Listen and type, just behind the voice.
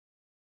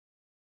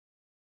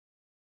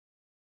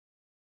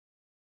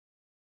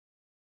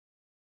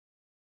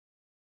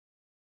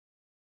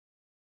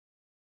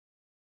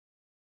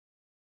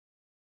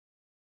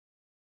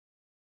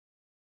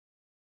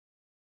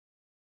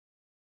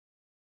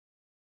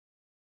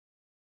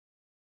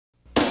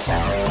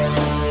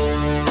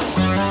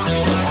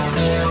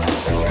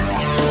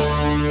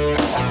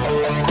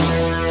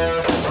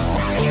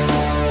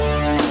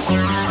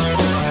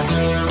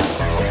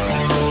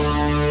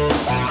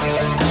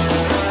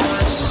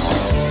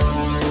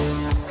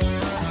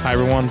Hi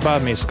everyone,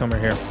 Bob Mehsikomer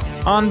here.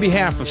 On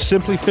behalf of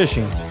Simply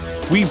Fishing,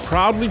 we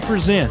proudly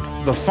present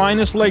the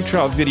finest lake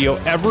trout video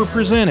ever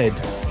presented,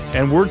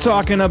 and we're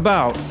talking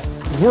about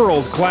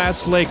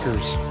world-class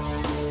Lakers.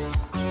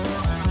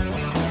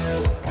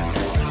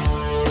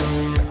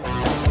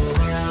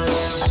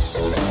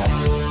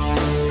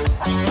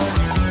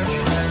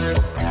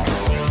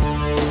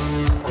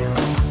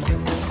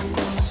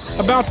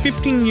 About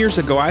 15 years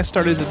ago, I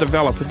started to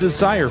develop a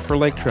desire for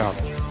lake trout.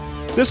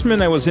 This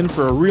meant I was in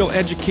for a real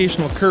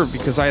educational curve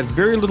because I had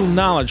very little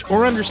knowledge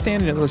or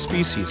understanding of the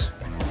species.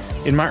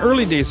 In my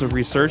early days of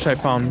research, I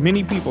found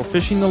many people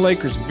fishing the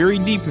Lakers very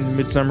deep in the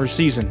midsummer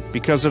season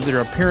because of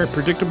their apparent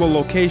predictable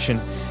location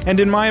and,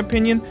 in my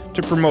opinion,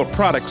 to promote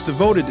products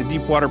devoted to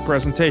deep water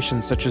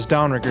presentations such as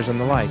downriggers and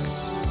the like.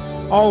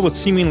 All with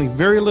seemingly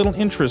very little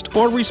interest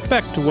or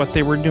respect to what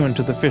they were doing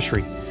to the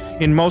fishery.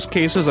 In most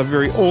cases, a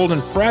very old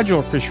and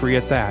fragile fishery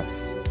at that.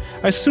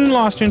 I soon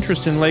lost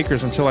interest in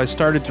Lakers until I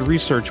started to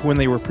research when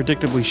they were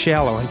predictably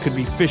shallow and could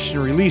be fished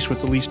and released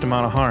with the least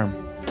amount of harm.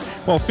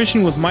 While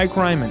fishing with Mike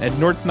Ryman at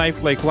North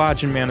Knife Lake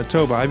Lodge in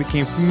Manitoba, I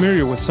became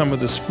familiar with some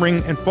of the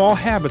spring and fall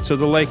habits of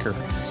the Laker.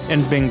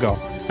 And bingo,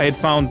 I had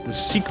found the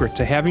secret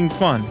to having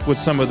fun with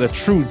some of the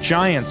true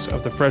giants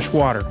of the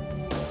freshwater.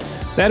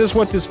 That is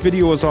what this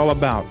video is all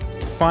about.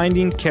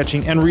 Finding,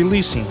 catching, and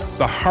releasing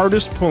the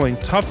hardest pulling,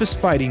 toughest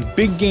fighting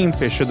big game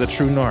fish of the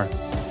true north.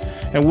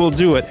 And we'll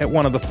do it at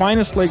one of the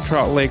finest lake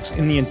trout lakes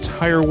in the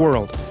entire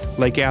world,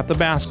 Lake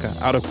Athabasca,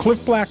 out of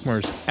Cliff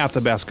Blackmer's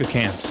Athabasca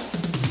Camps.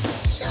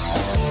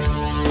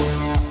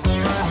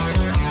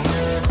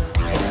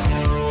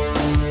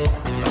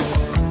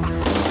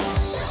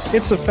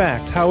 It's a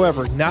fact,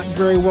 however, not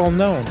very well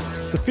known.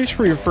 The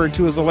fishery referred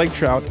to as a lake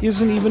trout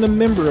isn't even a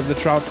member of the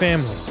trout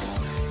family.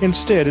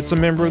 Instead, it's a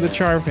member of the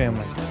char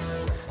family.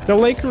 The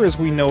Laker, as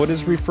we know it,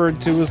 is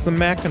referred to as the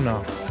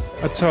Mackinaw,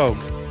 a togue,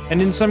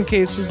 and in some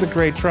cases the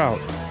gray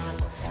trout.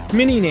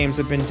 Many names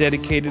have been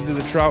dedicated to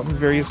the trout in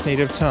various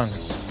native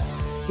tongues.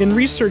 In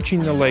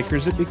researching the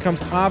Lakers, it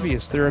becomes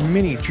obvious there are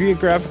many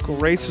geographical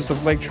races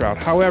of lake trout.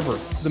 However,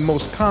 the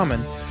most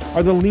common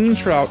are the lean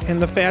trout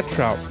and the fat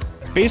trout,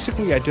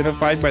 basically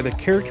identified by the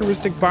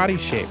characteristic body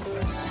shape.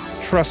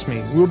 Trust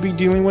me, we'll be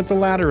dealing with the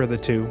latter of the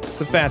two,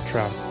 the fat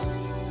trout.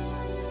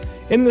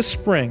 In the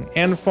spring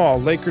and fall,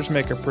 Lakers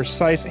make a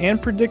precise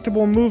and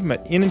predictable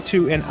movement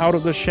into and out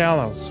of the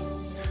shallows.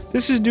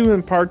 This is due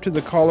in part to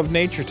the call of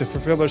nature to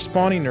fulfill their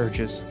spawning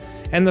urges,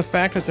 and the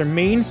fact that their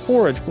main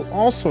forage will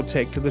also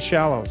take to the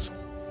shallows.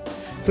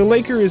 The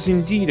Laker is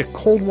indeed a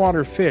cold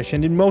water fish,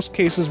 and in most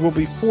cases will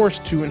be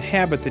forced to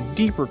inhabit the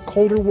deeper,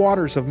 colder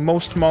waters of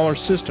most smaller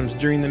systems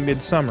during the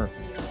midsummer.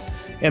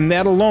 And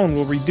that alone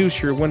will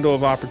reduce your window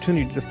of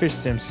opportunity to fish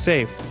them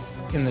safe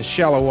in the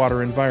shallow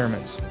water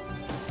environments.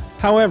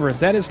 However,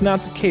 that is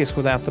not the case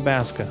with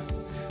Athabasca.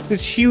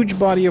 This huge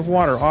body of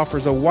water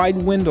offers a wide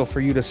window for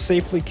you to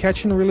safely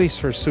catch and release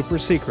her super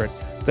secret,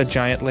 the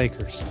giant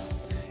Lakers.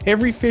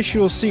 Every fish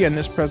you will see in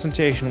this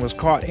presentation was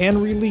caught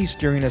and released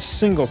during a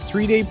single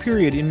 3-day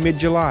period in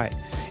mid-July,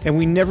 and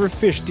we never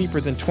fished deeper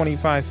than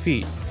 25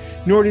 feet,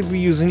 nor did we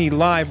use any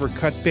live or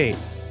cut bait.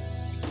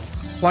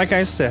 Like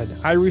I said,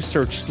 I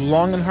researched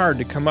long and hard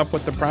to come up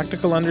with the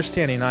practical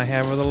understanding I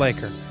have of the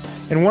Laker.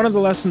 And one of the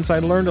lessons I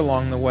learned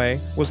along the way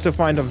was to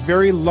find a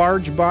very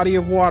large body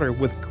of water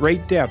with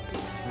great depth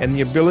and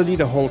the ability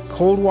to hold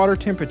cold water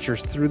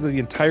temperatures through the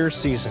entire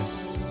season.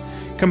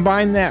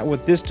 Combine that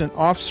with distant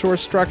offshore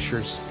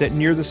structures that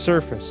near the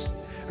surface,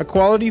 a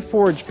quality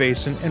forage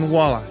basin, and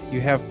voila,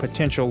 you have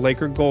potential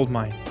Laker gold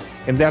mine.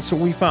 And that's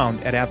what we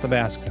found at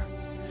Athabasca.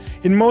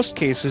 In most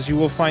cases, you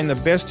will find the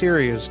best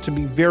areas to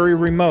be very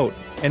remote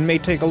and may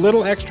take a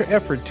little extra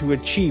effort to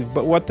achieve,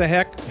 but what the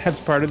heck, that's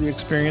part of the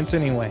experience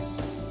anyway.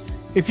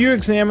 If you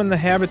examine the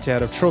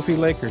habitat of trophy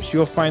Lakers,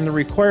 you'll find the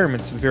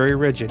requirements very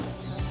rigid.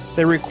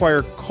 They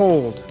require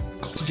cold,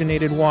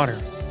 oxygenated water.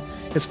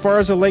 As far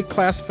as a lake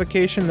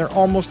classification, they're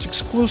almost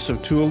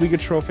exclusive to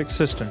oligotrophic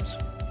systems.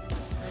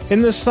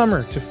 In the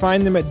summer, to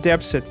find them at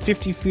depths at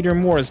 50 feet or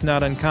more is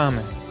not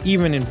uncommon,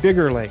 even in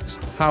bigger lakes.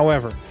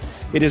 However,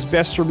 it is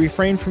best to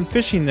refrain from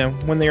fishing them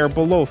when they are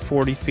below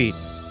 40 feet.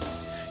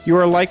 You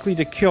are likely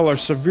to kill or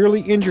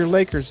severely injure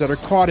Lakers that are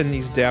caught in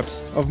these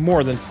depths of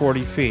more than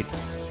 40 feet.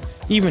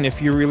 Even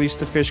if you release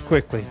the fish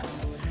quickly.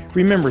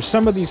 Remember,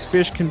 some of these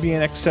fish can be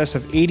in excess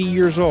of 80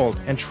 years old,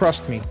 and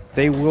trust me,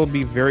 they will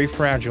be very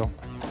fragile.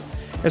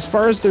 As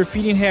far as their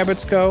feeding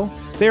habits go,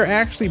 they are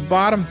actually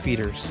bottom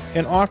feeders,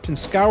 and often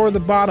scour the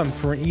bottom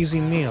for an easy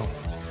meal.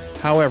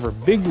 However,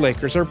 big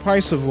Lakers are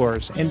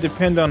piscivores and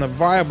depend on a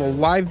viable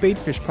live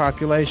baitfish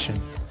population.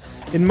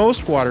 In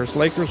most waters,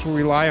 Lakers will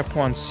rely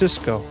upon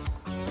cisco,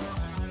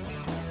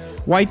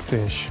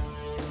 whitefish,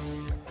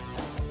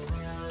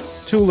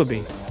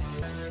 tullibee,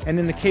 and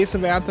in the case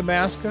of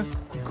Athabasca,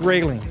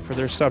 grayling for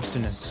their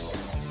subsistence.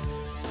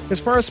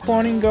 As far as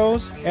spawning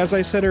goes, as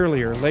I said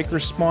earlier,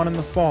 Lakers spawn in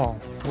the fall,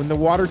 when the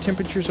water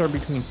temperatures are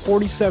between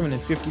 47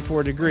 and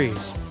 54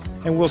 degrees.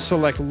 and will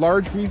select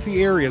large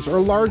reefy areas or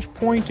large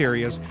point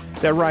areas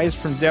that rise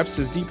from depths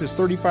as deep as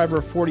 35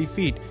 or 40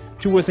 feet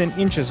to within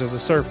inches of the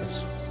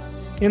surface.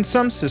 In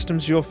some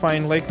systems, you'll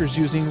find lakers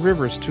using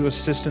rivers to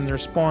assist in their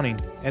spawning,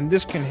 and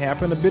this can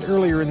happen a bit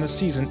earlier in the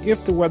season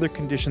if the weather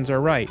conditions are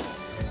right,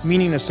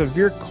 meaning a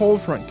severe cold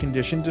front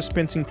condition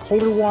dispensing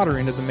colder water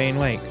into the main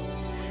lake.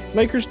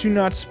 Lakers do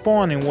not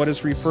spawn in what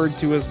is referred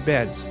to as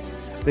beds.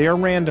 They are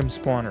random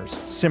spawners,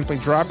 simply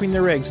dropping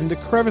their eggs into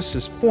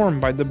crevices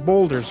formed by the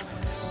boulders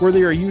where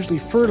they are usually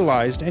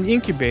fertilized and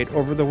incubate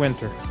over the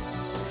winter.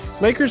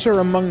 Lakers are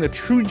among the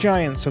true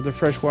giants of the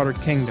freshwater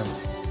kingdom,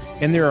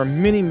 and there are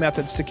many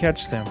methods to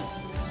catch them.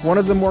 One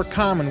of the more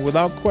common,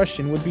 without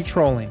question, would be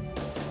trolling.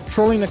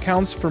 Trolling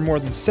accounts for more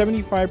than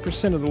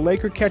 75% of the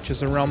laker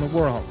catches around the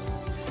world.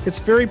 It's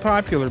very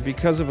popular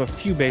because of a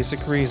few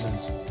basic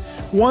reasons.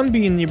 One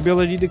being the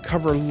ability to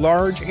cover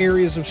large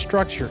areas of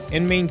structure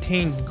and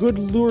maintain good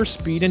lure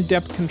speed and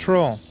depth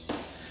control.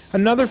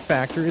 Another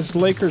factor is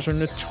lakers are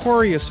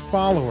notorious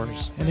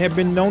followers and have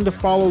been known to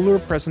follow lure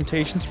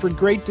presentations for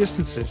great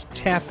distances,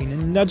 tapping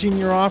and nudging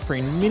your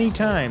offering many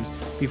times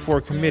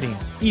before committing,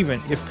 even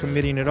if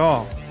committing at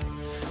all.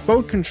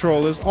 Boat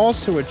control is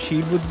also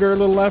achieved with very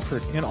little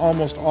effort in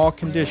almost all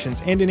conditions,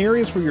 and in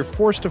areas where you're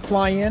forced to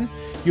fly in,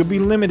 you'll be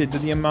limited to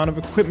the amount of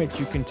equipment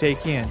you can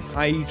take in,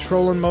 i.e.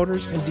 trolling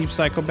motors and deep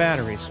cycle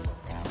batteries.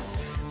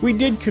 We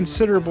did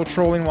considerable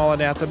trolling while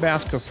at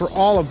Athabasca for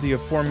all of the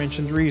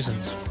aforementioned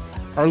reasons.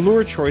 Our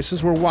lure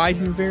choices were wide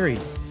and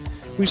varied.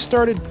 We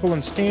started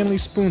pulling Stanley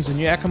spoons and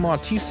Yakima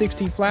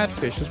T60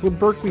 flatfishes with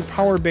Berkley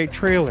power bait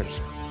trailers.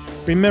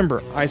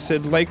 Remember, I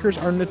said lakers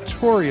are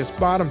notorious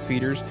bottom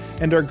feeders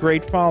and are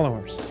great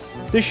followers.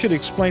 This should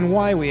explain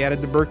why we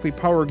added the Berkley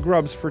power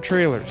grubs for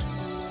trailers.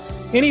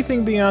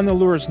 Anything beyond the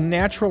lure's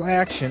natural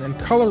action and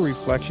color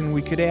reflection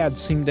we could add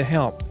seemed to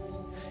help.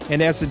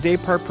 And as the day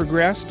part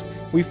progressed,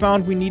 we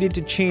found we needed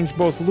to change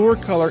both lure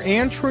color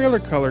and trailer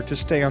color to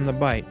stay on the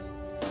bite.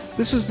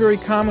 This is very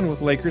common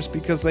with lakers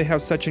because they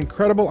have such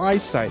incredible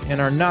eyesight and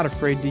are not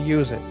afraid to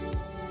use it.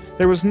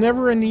 There was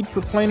never a need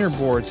for planer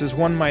boards as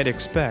one might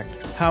expect.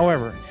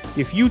 However,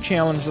 if you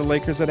challenge the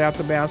lakers at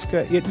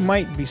Athabasca, it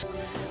might be.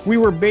 We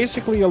were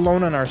basically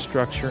alone on our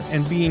structure,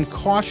 and being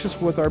cautious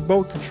with our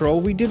boat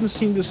control, we didn't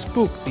seem to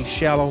spook these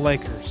shallow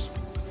lakers.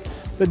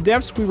 The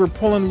depths we were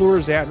pulling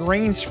lures at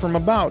ranged from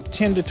about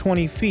 10 to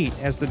 20 feet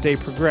as the day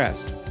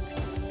progressed.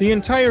 The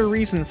entire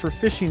reason for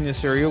fishing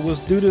this area was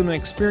due to an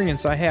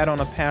experience I had on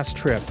a past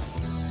trip.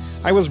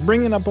 I was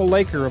bringing up a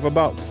laker of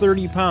about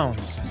 30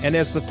 pounds, and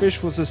as the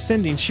fish was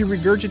ascending, she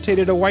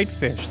regurgitated a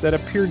whitefish that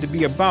appeared to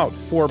be about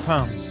 4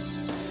 pounds.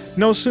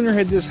 No sooner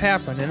had this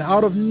happened, and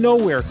out of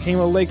nowhere came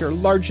a laker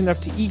large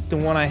enough to eat the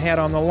one I had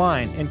on the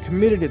line and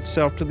committed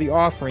itself to the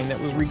offering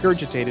that was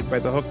regurgitated by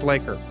the hooked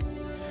laker.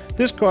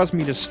 This caused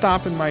me to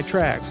stop in my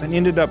tracks and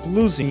ended up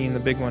losing the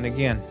big one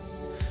again.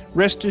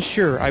 Rest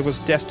assured, I was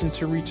destined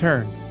to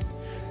return.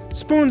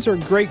 Spoons are a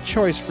great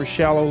choice for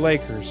shallow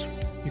lakers.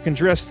 You can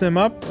dress them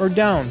up or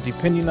down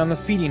depending on the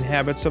feeding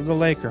habits of the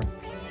laker.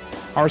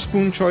 Our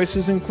spoon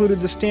choices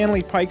included the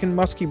Stanley Pike and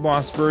Muskie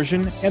Boss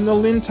version and the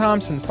Lynn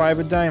Thompson 5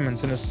 of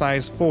Diamonds in a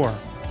size 4.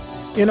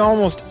 In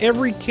almost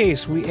every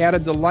case, we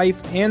added the life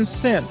and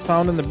scent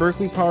found in the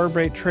Berkley power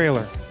bait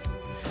trailer.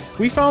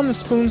 We found the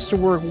spoons to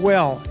work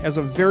well as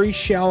a very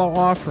shallow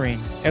offering,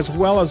 as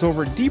well as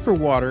over deeper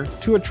water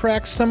to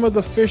attract some of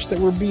the fish that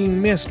were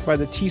being missed by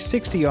the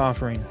T60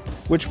 offering,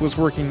 which was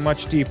working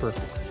much deeper.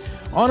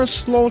 On a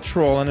slow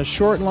troll and a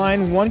short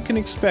line, one can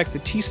expect the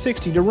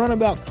T60 to run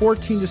about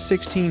 14 to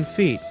 16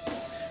 feet.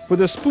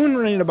 With a spoon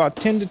running about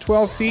 10 to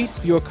 12 feet,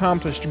 you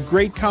accomplished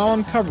great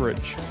column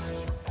coverage.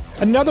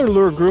 Another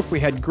lure group we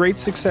had great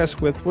success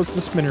with was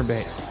the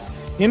spinnerbait.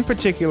 In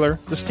particular,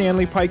 the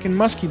Stanley Pike and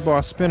Muskie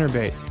Boss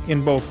spinnerbait,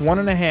 in both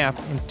 1.5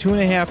 and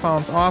 2.5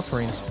 ounce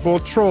offerings,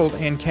 both trolled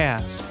and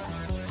cast.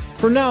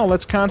 For now,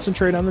 let's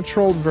concentrate on the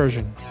trolled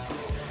version.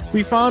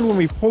 We found when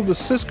we pulled the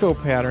Cisco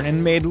pattern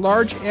and made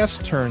large S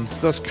turns,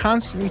 thus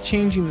constantly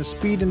changing the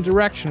speed and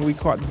direction, we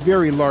caught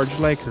very large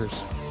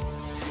lakers.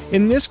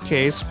 In this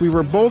case, we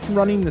were both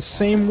running the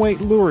same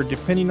weight lure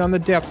depending on the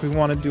depth we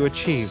wanted to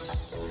achieve.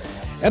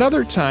 At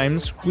other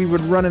times, we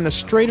would run in a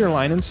straighter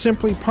line and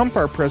simply pump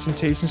our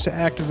presentations to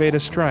activate a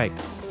strike.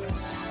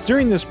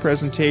 During this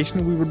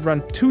presentation, we would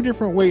run 2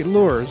 different weight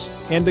lures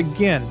and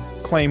again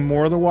claim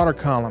more of the water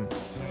column.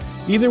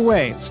 Either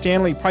way,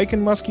 Stanley Pike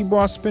and Muskie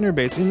Boss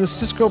spinnerbaits in the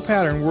Cisco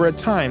pattern were at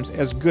times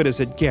as good as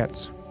it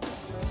gets.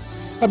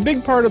 A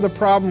big part of the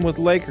problem with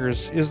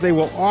lakers is they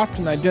will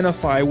often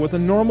identify with a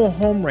normal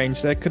home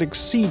range that could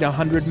exceed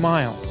 100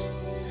 miles.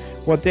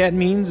 What that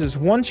means is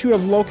once you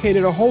have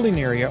located a holding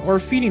area or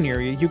feeding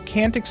area, you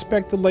can't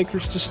expect the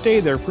lakers to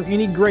stay there for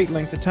any great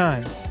length of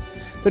time.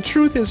 The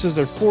truth is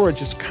their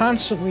forage is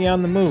constantly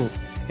on the move,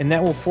 and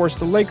that will force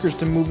the lakers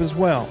to move as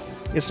well,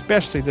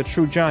 especially the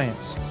true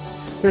giants.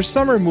 Their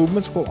summer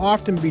movements will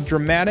often be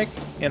dramatic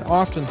and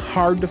often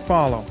hard to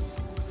follow.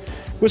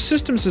 With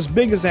systems as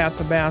big as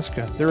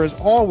Athabasca, there is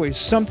always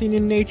something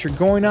in nature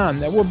going on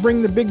that will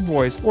bring the big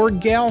boys, or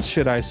gals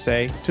should I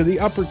say, to the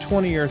upper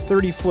 20 or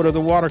 30 foot of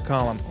the water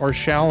column, or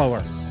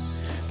shallower.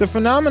 The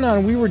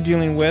phenomenon we were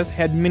dealing with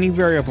had many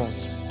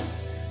variables.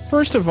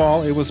 First of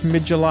all, it was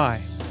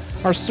mid-July.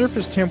 Our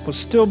surface temp was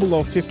still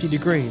below 50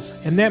 degrees,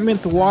 and that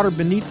meant the water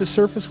beneath the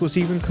surface was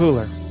even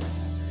cooler.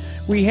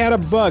 We had a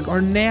bug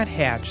or gnat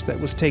hatch that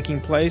was taking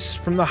place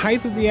from the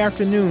height of the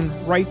afternoon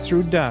right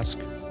through dusk.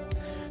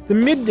 The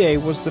midday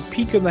was the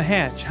peak of the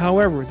hatch,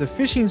 however, the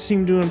fishing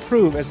seemed to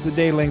improve as the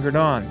day lingered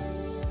on.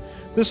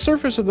 The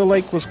surface of the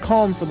lake was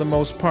calm for the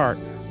most part,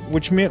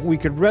 which meant we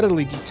could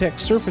readily detect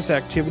surface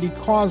activity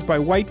caused by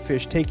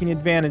whitefish taking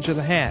advantage of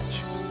the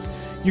hatch.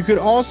 You could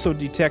also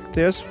detect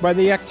this by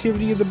the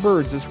activity of the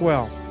birds as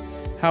well.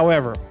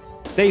 However,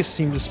 they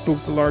seemed to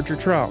spook the larger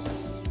trout.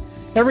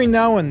 Every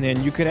now and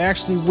then you could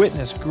actually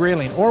witness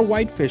grayling or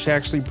whitefish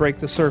actually break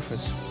the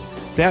surface.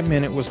 That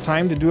meant it was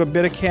time to do a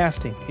bit of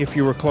casting if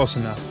you were close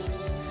enough.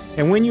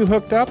 And when you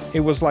hooked up,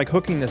 it was like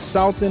hooking the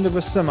south end of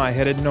a semi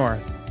headed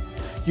north.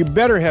 You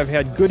better have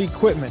had good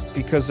equipment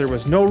because there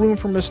was no room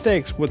for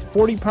mistakes with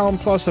 40-pound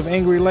plus of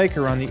angry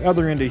laker on the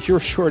other end of your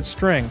short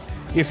string,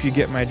 if you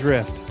get my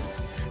drift.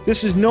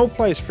 This is no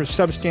place for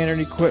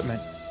substandard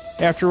equipment.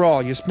 After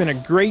all, you spend a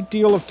great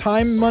deal of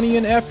time, money,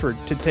 and effort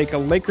to take a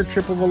laker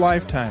trip of a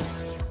lifetime.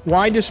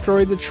 Why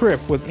destroy the trip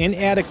with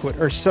inadequate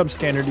or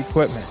substandard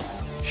equipment?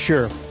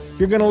 Sure,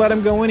 you're going to let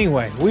them go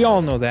anyway, we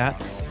all know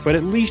that, but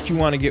at least you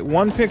want to get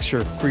one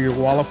picture for your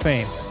wall of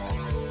fame.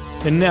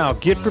 And now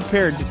get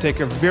prepared to take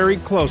a very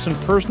close and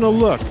personal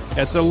look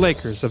at the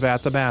Lakers of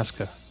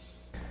Athabasca.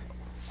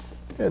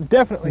 Yeah,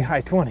 definitely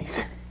high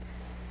 20s.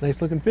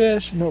 Nice looking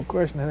fish. No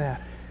question of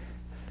that.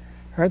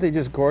 Aren't they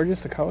just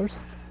gorgeous, the colors?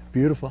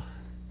 Beautiful.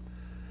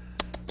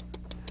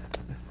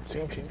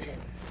 Shame.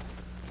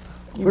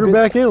 Put her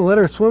back in and let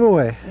her swim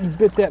away. You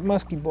bit that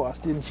musky boss,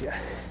 didn't you?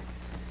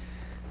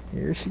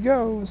 Here she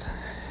goes.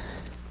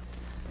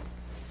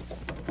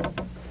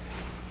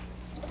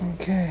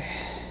 Okay.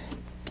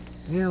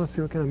 Yeah, let's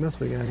see what kind of mess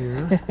we got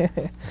here,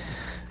 huh?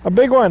 A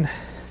big one.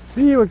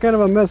 See what kind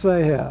of a mess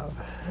I have.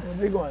 A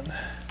big one.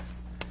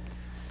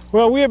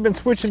 Well, we have been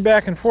switching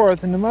back and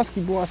forth, and the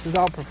musky boss is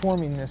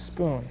outperforming this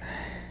spoon.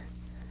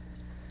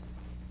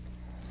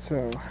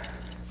 So,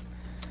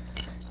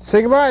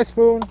 say goodbye,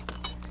 spoon.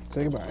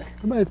 Say goodbye.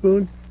 Goodbye,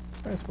 spoon.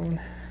 Bye, spoon.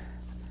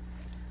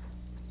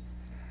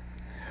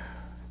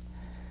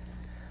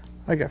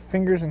 I got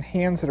fingers and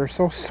hands that are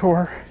so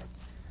sore.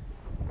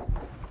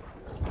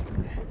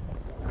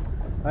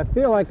 I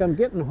feel like I'm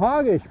getting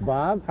hoggish,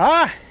 Bob.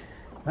 Ah!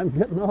 I'm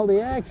getting all the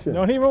action.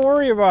 Don't even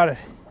worry about it.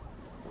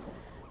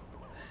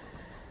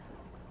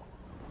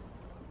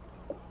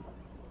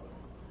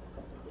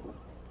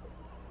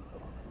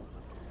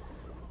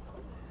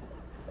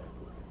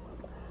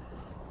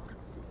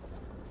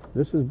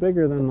 This is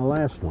bigger than the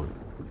last one.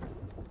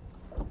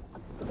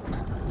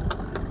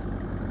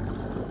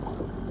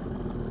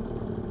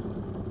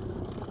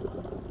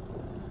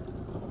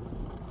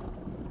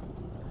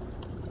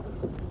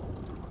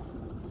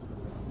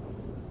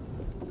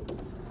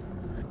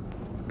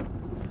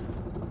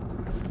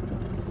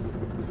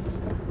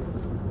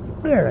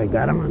 There, I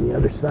got him on the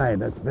other side.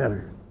 That's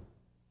better.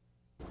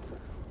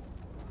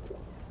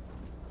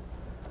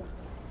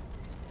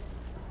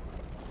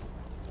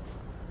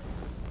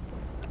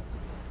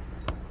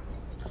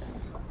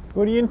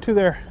 What are you into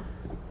there?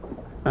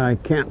 I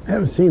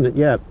haven't seen it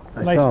yet.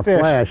 I Nice saw a fish.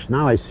 flash.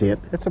 Now I see it.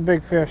 It's a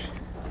big fish.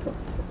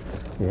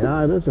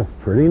 Yeah, it is a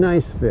pretty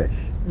nice fish.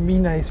 Me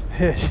nice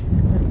fish.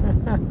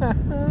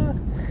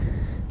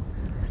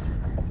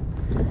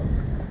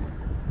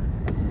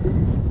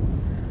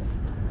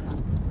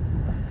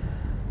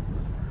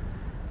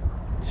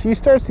 She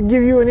starts to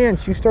give you an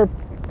inch. You start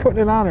putting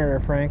it on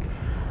her, Frank.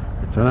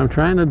 That's what I'm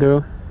trying to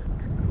do.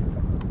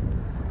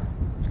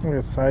 Look at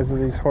the size of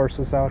these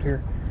horses out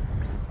here.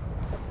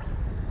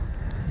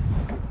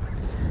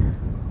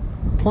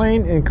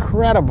 Plain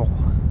incredible.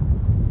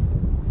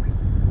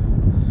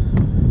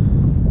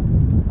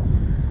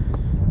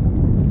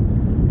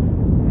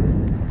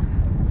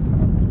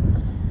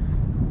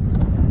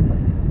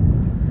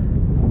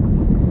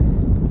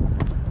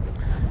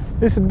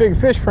 This is a big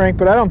fish, Frank,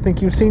 but I don't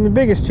think you've seen the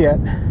biggest yet.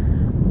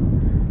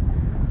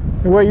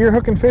 The way you're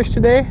hooking fish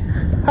today?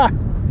 Ha!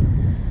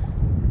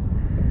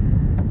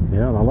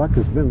 Yeah, the luck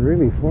has been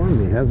really for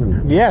me,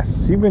 hasn't it?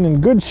 Yes, you've been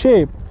in good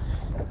shape.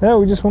 Yeah,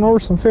 we just went over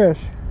some fish.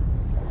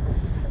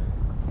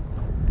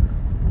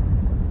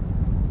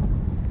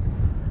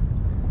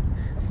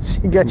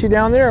 She got you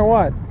down there or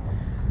what?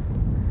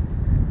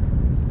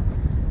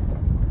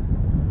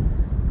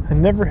 I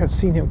never have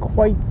seen him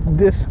quite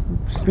this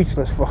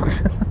speechless,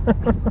 folks.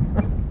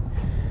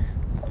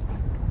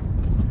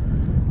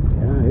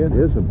 Yeah, it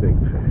is a big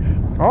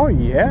fish. Oh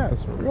yeah,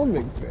 it's a real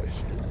big fish.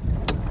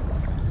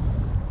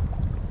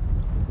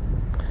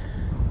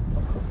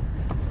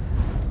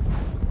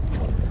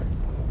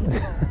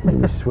 Let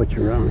me switch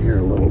around here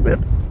a little bit.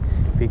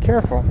 Be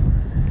careful.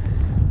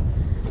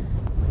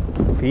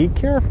 Be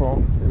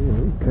careful.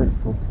 Yeah, be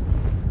careful.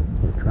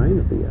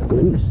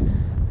 least.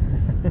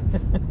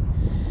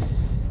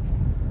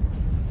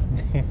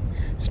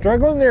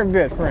 Struggling there a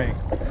bit, Frank.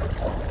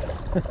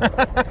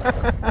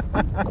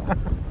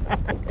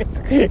 It's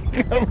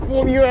gonna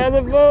pull you out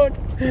of the boat.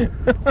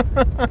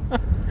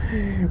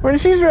 When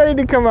she's ready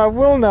to come up,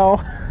 we'll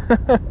know.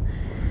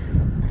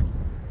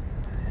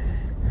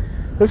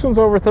 This one's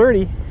over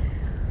 30.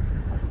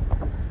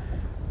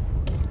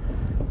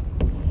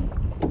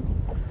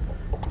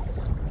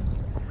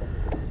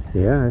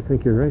 Yeah, I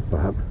think you're right,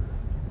 Bob.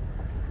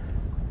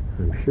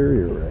 I'm sure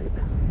you're right.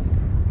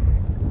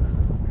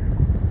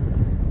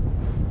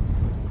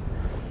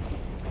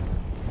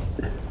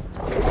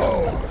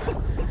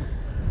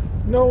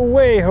 No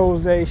way,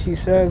 Jose, she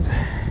says.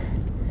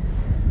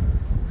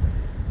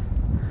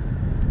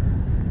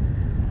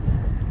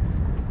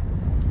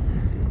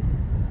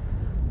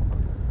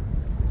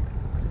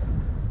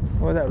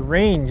 Well, that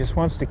rain just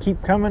wants to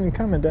keep coming and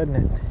coming, doesn't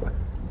it?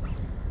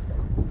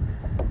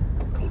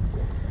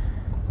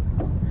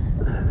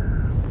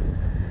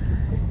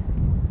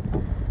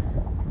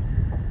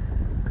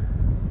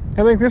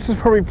 I think this is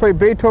where we play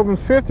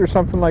Beethoven's Fifth or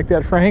something like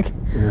that, Frank.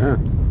 Yeah.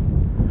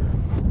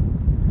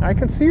 I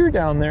can see her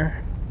down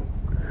there.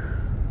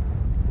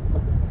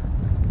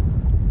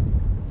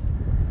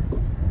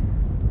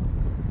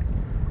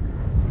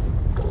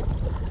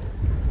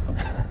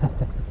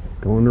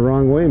 Going the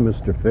wrong way,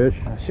 Mr. Fish.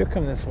 She'll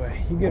come this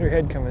way. You get her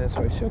head coming this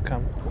way, she'll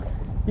come.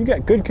 You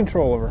got good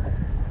control over her.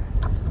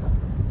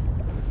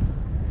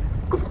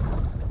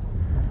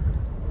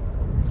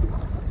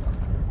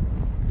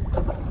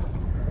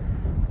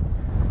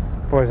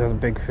 Boys, that's a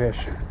big fish.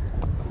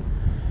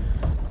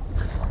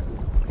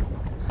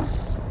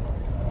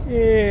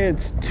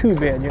 It's too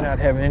bad you're not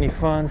having any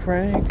fun,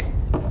 Frank.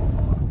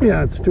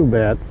 Yeah, it's too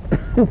bad.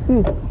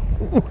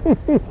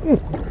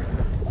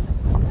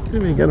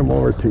 Let me get him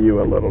over to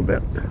you a little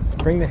bit.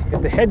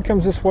 If the head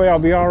comes this way, I'll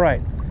be all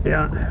right.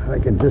 Yeah, if I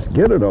can just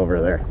get it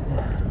over there.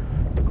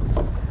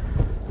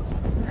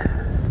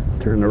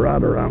 Turn the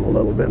rod around a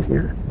little bit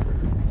here.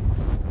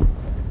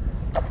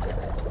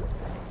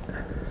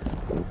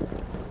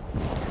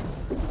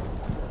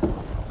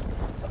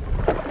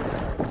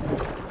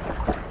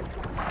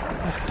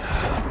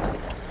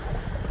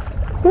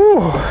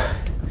 Whew.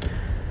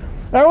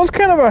 That was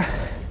kind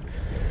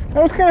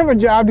of a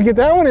job to get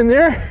that one in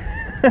there.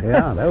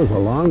 Yeah, that was a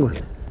long one.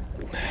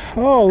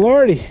 Oh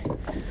Lordy.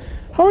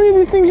 How many of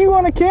these things you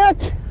want to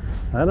catch?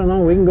 I don't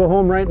know, we can go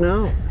home right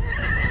now.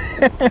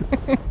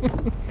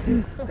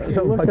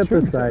 Look at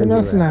the size.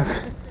 That's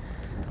enough.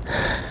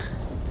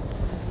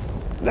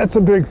 That's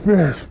a big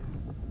fish.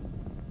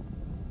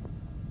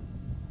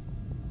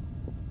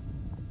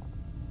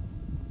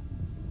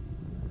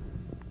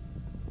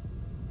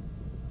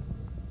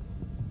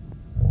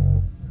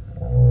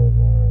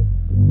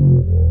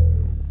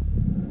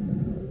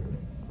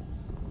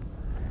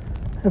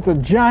 That's a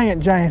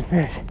giant, giant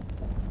fish.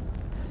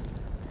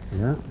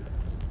 Yeah.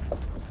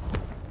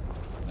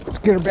 Let's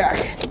get her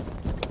back.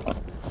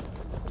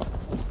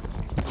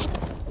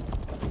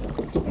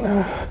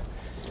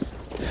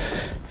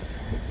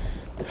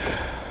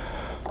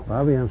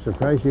 Bobby, I'm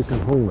surprised you can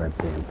hold that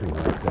damn thing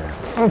like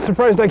that. I'm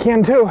surprised I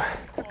can too.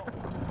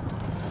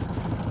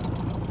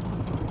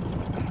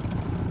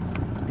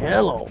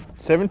 Hello.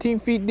 17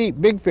 feet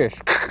deep, big fish.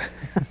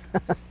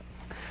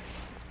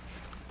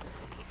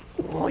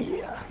 Oh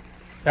yeah.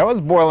 That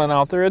was boiling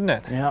out there, isn't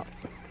it? Yeah.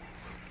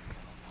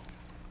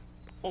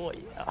 Oh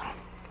yeah.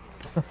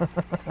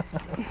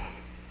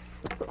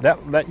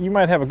 That you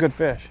might have a good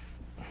fish.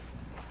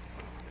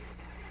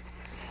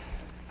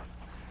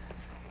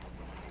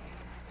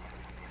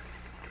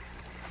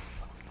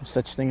 No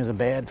such thing as a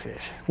bad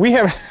fish. We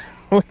have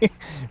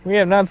we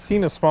have not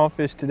seen a small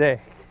fish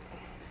today.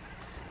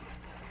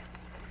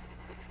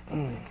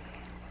 Let's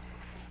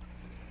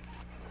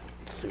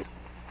see.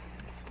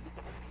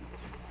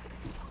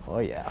 Oh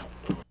yeah.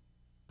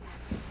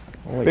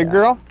 Oh, Big yeah.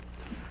 girl?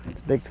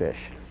 It's a big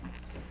fish.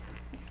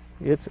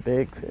 It's a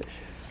big fish.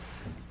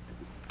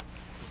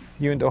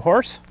 You into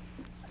horse?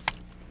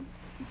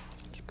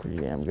 It's pretty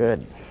damn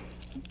good.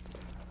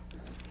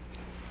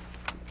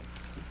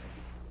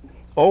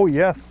 Oh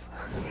yes.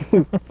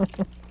 Look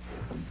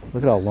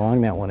at how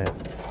long that one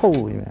is.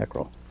 Holy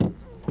mackerel.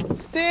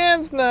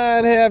 Stan's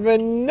not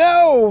having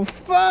no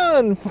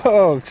fun,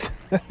 folks.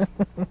 Look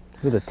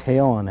at the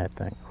tail on that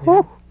thing.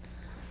 Whew.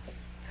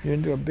 You're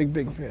into a big,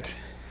 big fish.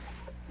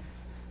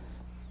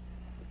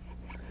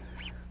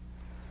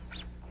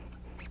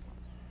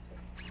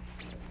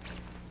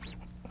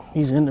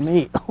 He's into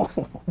me.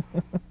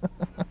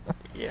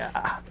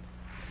 Yeah.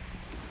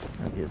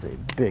 That is a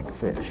big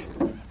fish.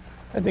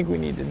 I think we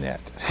need the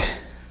net.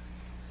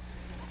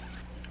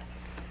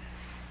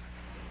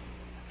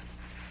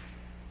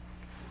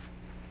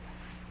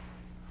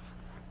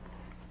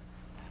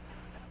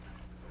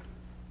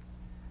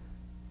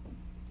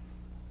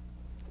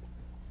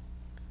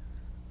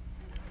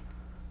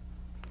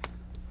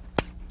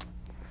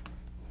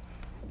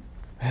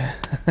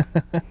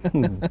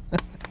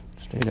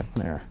 Straight up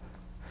there.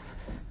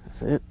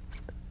 That's it.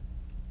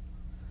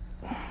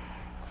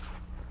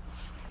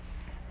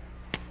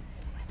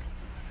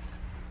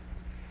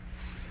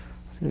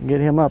 Let's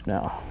get him up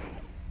now.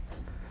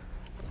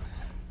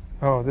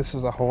 Oh, this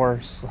is a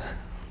horse.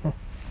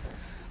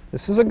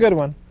 This is a good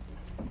one.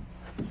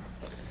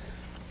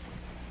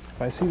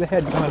 If I see the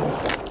head coming,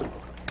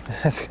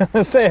 I was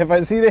gonna say, if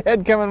I see the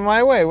head coming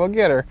my way, we'll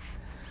get her.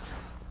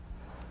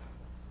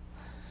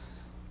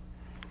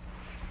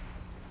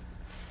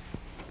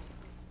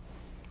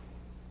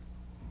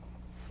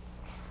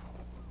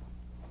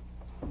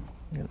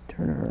 Gotta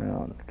turn her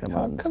around. Come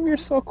How on. come you're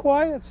so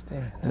quiet,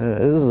 Stan?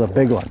 This is a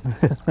big one.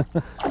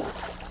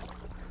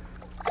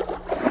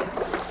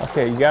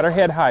 Okay, you got her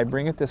head high.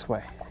 Bring it this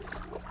way.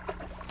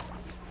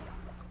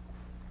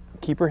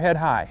 Keep her head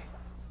high.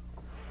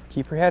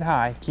 Keep her head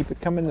high. Keep it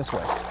coming this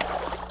way.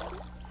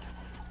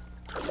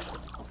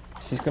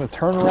 She's going to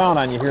turn around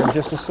on you here in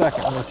just a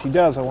second. And when she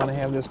does, I want to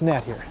have this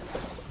net here.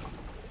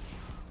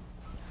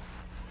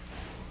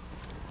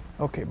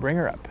 Okay, bring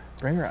her up.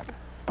 Bring her up.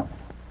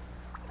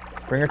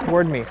 Bring her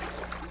toward me.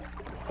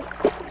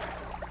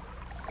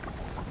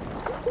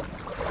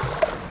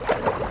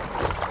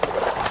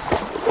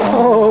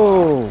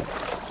 Oh!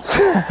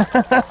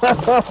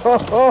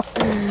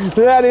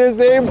 That is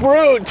a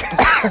brute!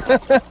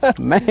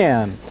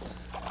 Man!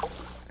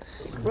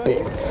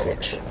 Big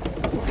fish.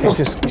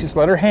 Okay, just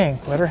let her hang.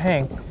 Let her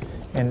hang.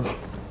 And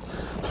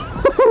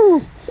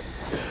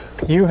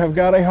you have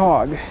got a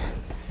hog.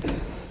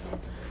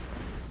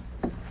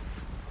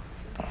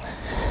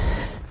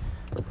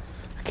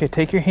 Okay,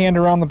 take your hand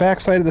around the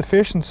backside of the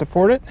fish and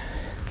support it.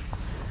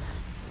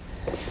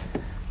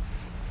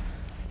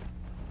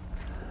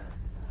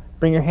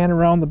 Bring your hand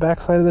around the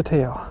backside of the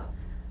tail.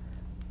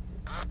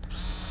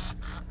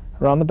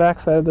 Around the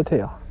backside of the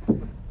tail.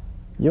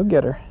 You'll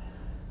get her.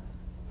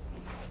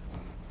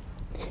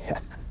 Yeah.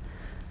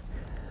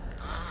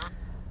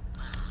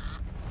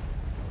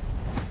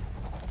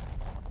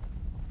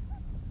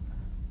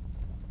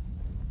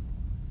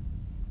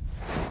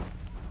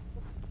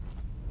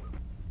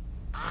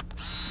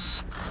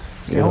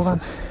 Okay, hold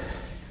on.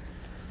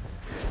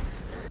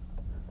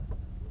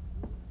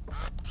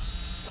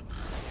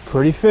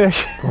 Pretty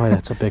fish. Boy,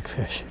 that's a big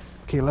fish.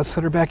 Okay, let's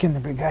set her back in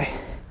there, big guy.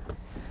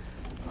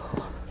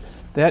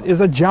 That is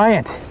a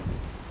giant.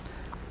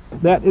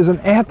 That is an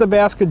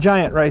Athabasca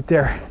giant right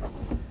there.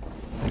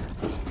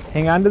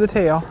 Hang on to the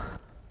tail.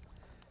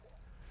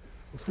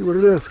 We'll see what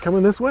it is.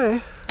 Coming this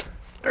way.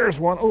 There's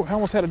one. Oh, I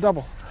almost had a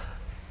double.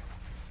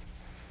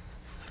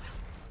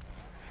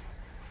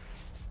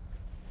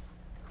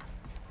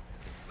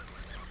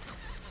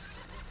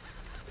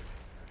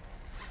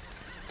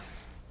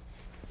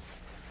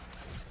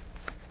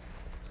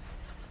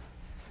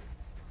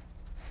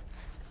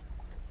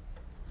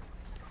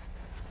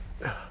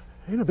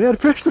 Ain't a bad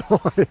fish though,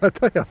 I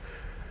tell you.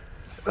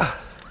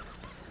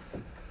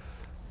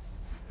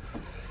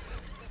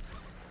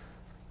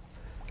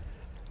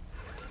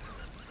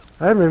 I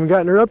haven't even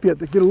gotten her up yet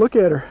to get a look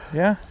at her.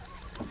 Yeah?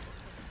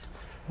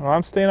 Well,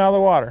 I'm staying out of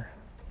the water.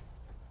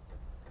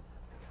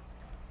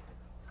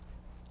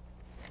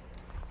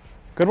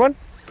 Good one?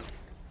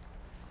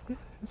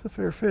 It's a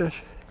fair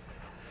fish.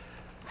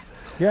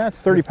 Yeah, it's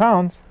 30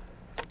 pounds.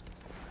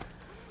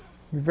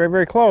 You're very,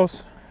 very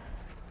close.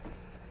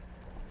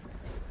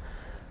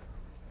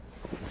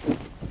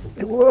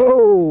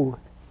 Whoa!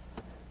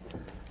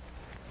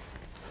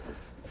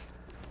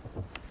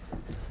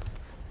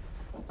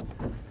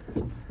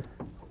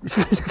 You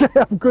gotta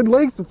have good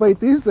legs to fight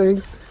these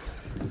things.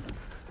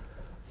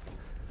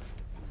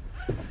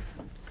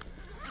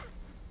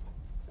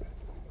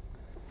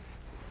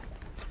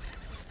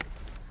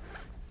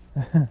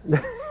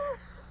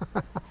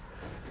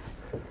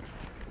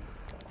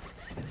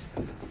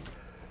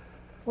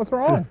 What's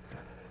wrong?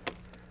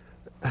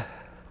 There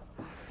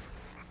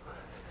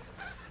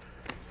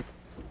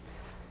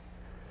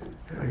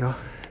we go.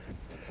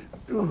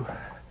 Ooh.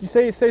 You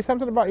say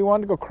something about you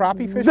wanted to go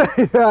crappie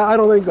fishing? Yeah, I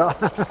don't think so.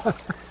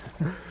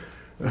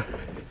 I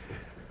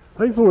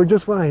think so. We're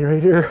just fine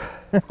right here.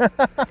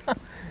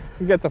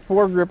 You got the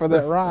foregrip of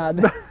that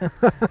rod.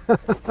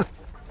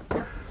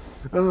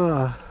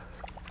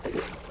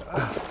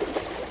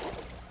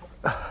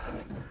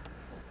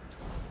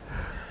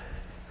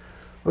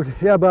 Okay,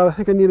 yeah, Bob, I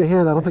think I need a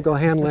hand. I don't think I'll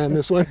hand land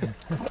this one.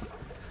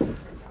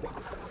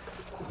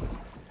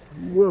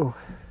 Whoa.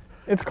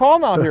 It's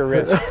calm out here,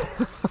 Rich.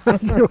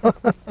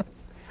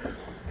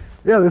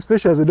 Yeah, this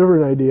fish has a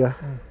different idea.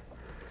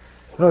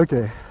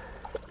 Okay.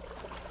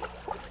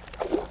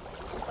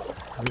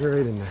 Get right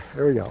in there.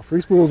 There we go.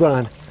 Free spool's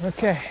on.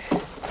 Okay.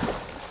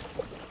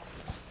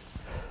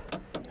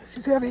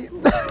 She's heavy.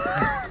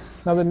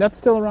 Now the net's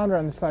still around her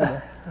on the side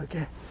there.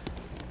 Okay.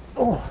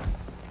 Oh.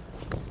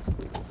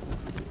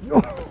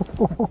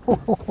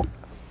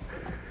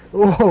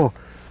 Oh,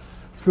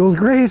 this feels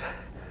great.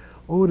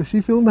 Oh, does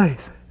she feel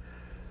nice?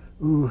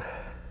 Ooh.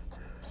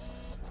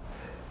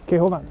 Okay,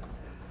 hold on.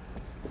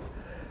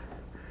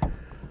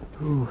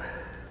 Ooh.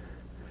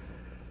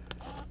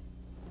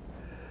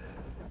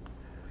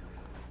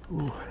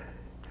 Ooh.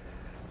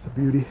 It's a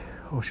beauty.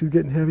 Oh, she's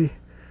getting heavy.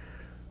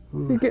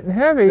 Ooh. You're getting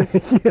heavy.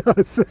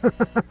 Yes.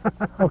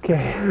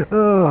 Okay.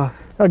 I'll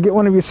get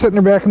one of you sitting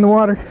her back in the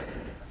water.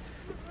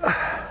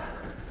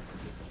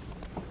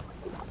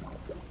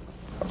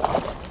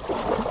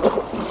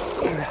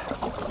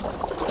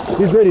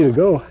 He's ready to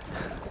go.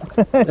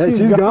 Hey,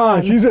 she's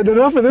gone. She's had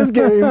enough of this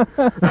game.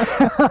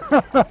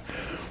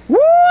 Woo!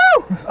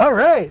 All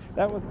right.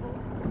 That was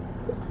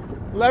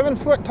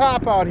 11-foot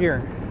top out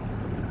here.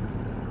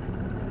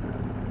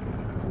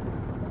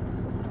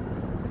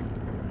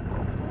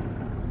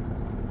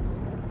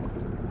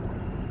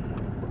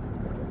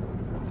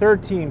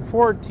 13,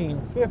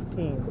 14,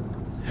 15.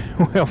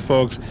 Well,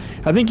 folks,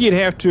 I think you'd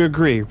have to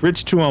agree.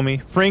 Rich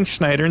Tuomi, Frank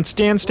Schneider, and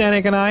Stan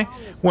Stanek and I,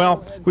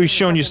 well, we've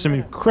shown you some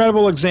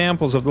incredible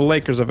examples of the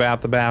Lakers of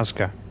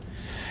Athabasca.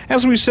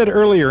 As we said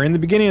earlier in the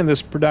beginning of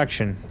this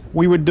production,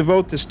 we would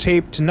devote this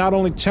tape to not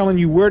only telling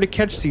you where to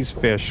catch these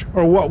fish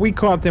or what we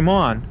caught them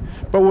on,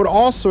 but would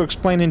also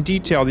explain in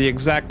detail the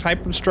exact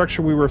type of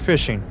structure we were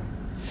fishing.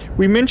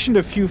 We mentioned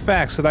a few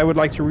facts that I would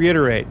like to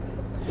reiterate.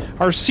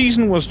 Our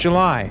season was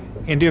July,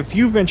 and if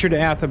you venture to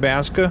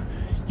Athabasca,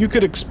 you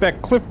could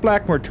expect Cliff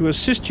Blackmore to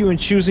assist you in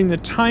choosing the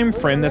time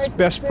frame that's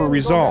best for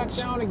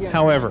results.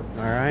 However,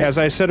 as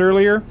I said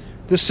earlier,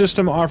 this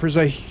system offers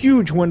a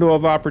huge window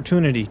of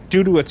opportunity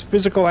due to its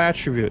physical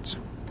attributes.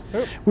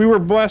 We were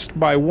blessed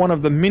by one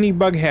of the many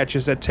bug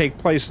hatches that take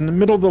place in the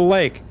middle of the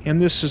lake,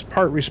 and this is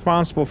part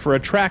responsible for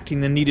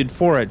attracting the needed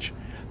forage,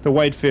 the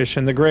whitefish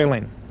and the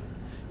grayling.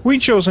 We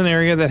chose an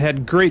area that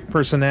had great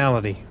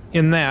personality.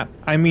 In that,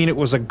 I mean it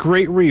was a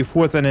great reef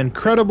with an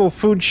incredible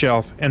food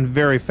shelf and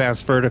very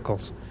fast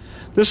verticals.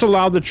 This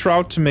allowed the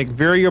trout to make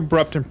very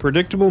abrupt and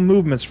predictable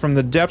movements from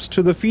the depths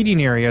to the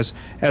feeding areas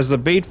as the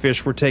bait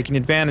fish were taking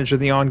advantage of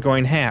the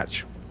ongoing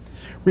hatch.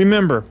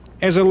 Remember,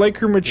 as a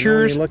laker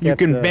matures, you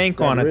can bank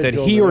on it that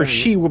he or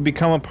she will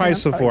become a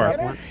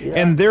piscivore,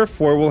 and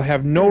therefore will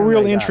have no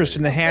real interest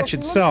in the hatch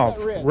itself,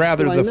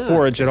 rather the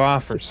forage it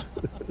offers.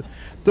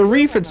 The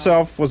reef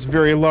itself was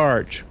very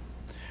large,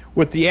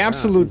 with the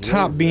absolute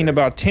top being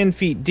about 10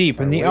 feet deep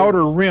and the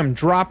outer rim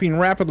dropping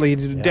rapidly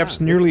to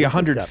depths nearly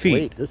 100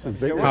 feet.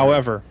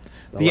 However,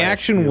 the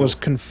action was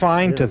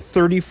confined to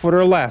 30 foot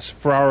or less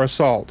for our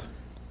assault.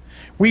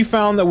 We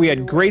found that we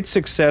had great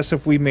success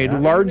if we made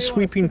large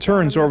sweeping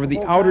turns over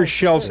the outer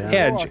shelf's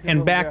edge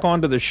and back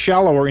onto the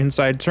shallower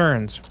inside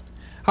turns.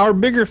 Our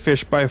bigger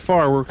fish by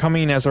far were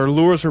coming as our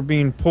lures were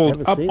being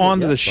pulled up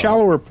onto the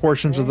shallower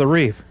portions of the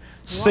reef,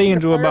 say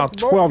into about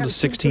 12 to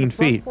 16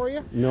 feet.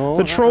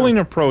 The trolling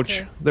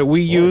approach that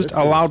we used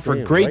allowed for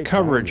great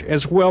coverage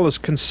as well as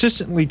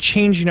consistently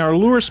changing our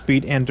lure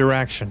speed and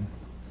direction.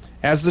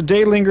 As the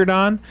day lingered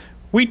on,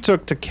 we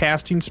took to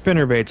casting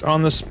spinnerbaits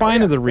on the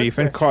spine of the reef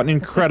and caught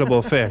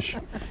incredible fish.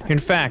 In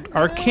fact,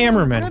 our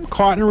cameraman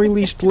caught and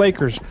released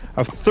Lakers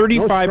of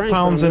 35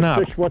 pounds and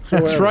up.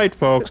 That's right,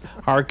 folks,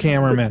 our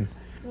cameraman.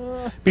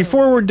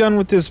 Before we're done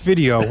with this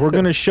video, we're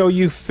going to show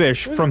you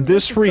fish from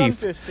this reef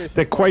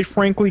that quite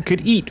frankly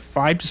could eat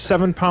 5 to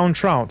 7 pound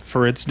trout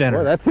for its dinner.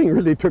 Well, that thing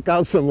really took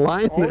out some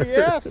line there. Oh,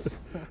 yes.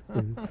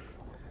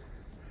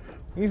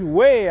 He's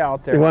way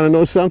out there. You want to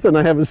know something?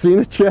 I haven't seen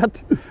it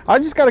yet. I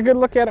just got a good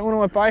look at it when I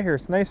went by here.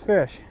 It's a nice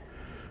fish.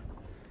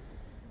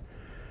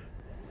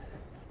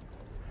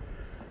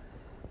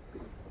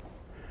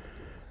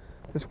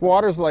 This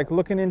water's like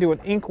looking into an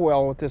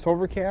inkwell with this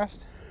overcast.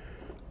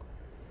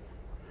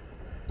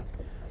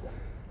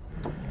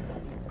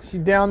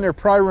 She's down there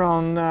probably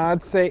around,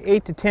 I'd say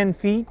 8 to 10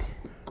 feet.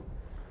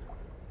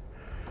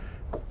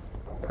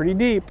 Pretty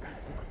deep.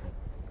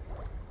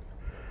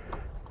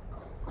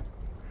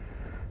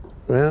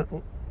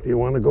 Well, you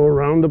want to go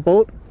around the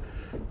boat?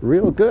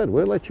 Real good.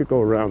 We'll let you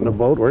go around the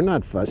boat. We're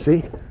not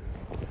fussy.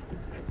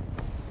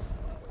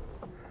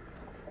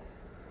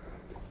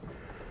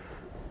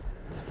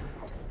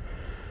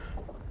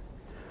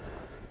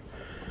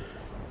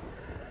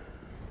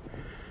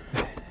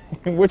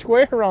 Which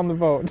way around the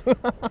boat?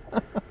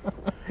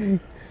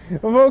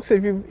 Well, folks,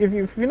 if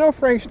you know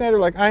Frank Schneider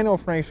like I know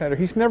Frank Schneider,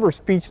 he's never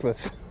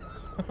speechless.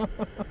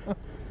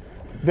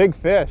 Big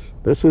fish.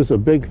 This is a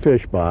big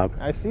fish, Bob.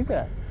 I see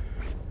that.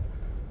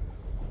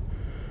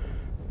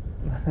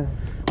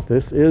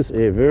 This is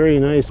a very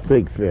nice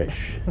big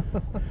fish.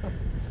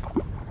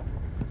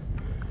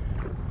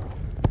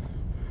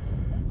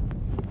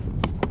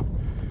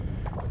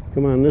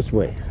 Come on this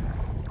way.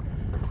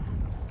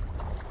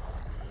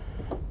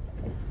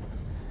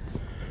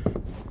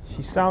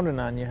 She's sounding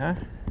on you, huh?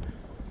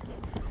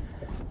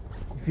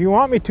 If you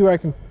want me to, I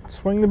can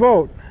swing the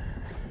boat.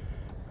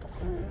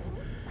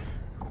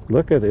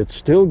 Look at it, it's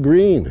still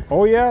green.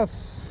 Oh,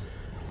 yes.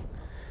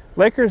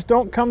 Lakers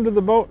don't come to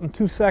the boat in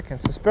 2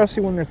 seconds,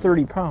 especially when they're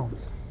 30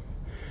 pounds.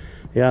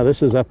 Yeah,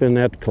 this is up in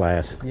that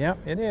class. Yep,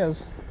 it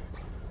is.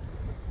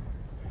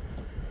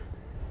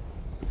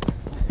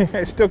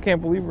 I still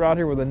can't believe we're out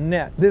here with a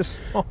net this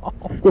small.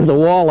 With a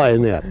walleye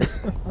net.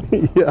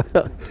 Yeah.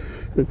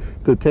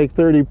 To take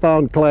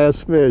 30-pound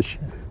class fish.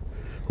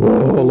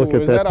 Whoa, look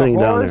at that thing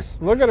down there.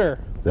 Look at her.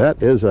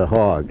 That is a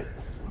hog.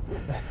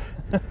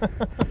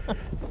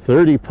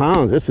 30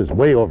 pounds. This is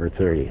way over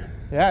 30.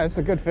 Yeah, it's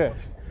a good fish.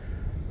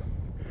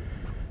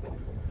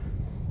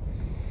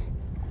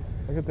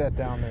 Look at that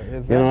down there.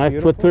 Is that You know,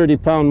 I've put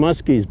 30-pound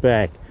muskies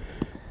back.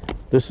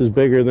 This is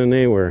bigger than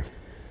they were.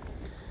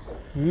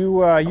 You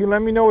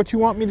let me know what you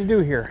want me to do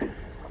here.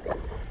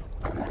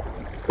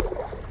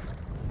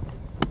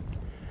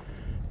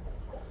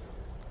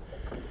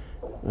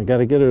 I got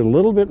to get her a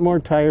little bit more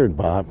tired,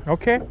 Bob.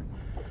 Okay.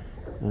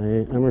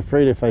 I'm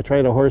afraid if I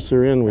try to horse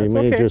her in, we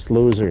may just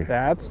lose her.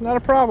 That's not a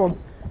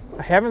problem.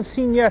 I haven't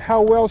seen yet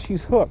how well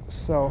she's hooked,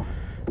 so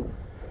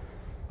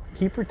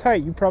keep her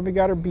tight. You probably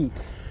got her beat.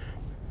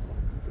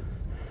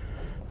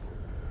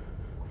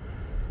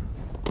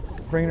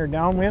 Bringing her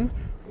downwind.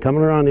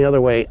 Coming around the other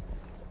way.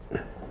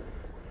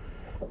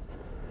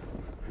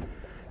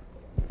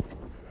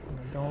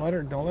 Don't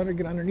let her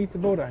get underneath the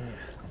boat on you.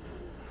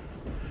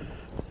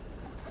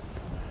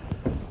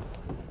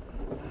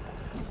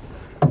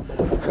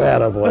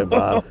 Attaboy,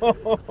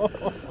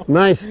 Bob.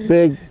 Nice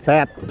big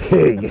fat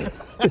pig.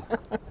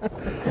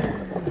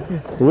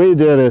 We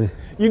did it.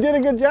 You did a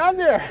good job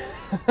there.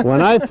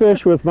 When I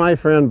fish with my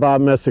friend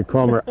Bob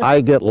Mehsikomer, I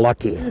get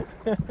lucky.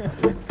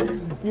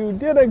 You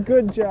did a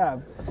good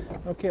job.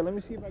 Okay, let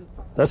me see if I can...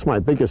 That's my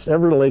biggest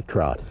ever lake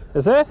trout.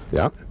 Is it?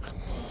 Yeah.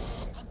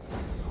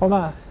 Hold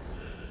on.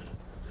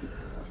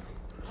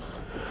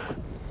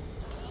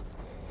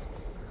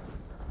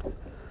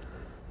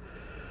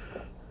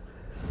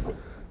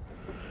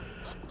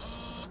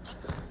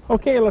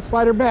 Okay, let's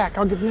slide her back.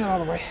 I'll get the net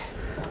out of the way.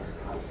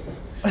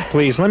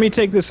 Please, let me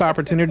take this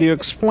opportunity to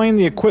explain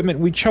the equipment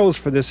we chose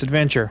for this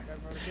adventure.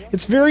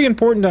 It's very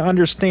important to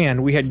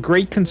understand we had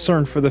great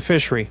concern for the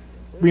fishery.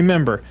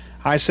 Remember,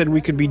 I said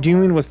we could be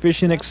dealing with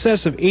fish in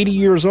excess of 80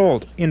 years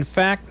old. In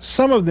fact,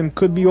 some of them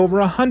could be over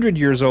 100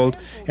 years old,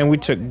 and we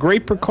took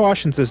great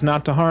precautions as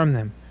not to harm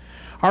them.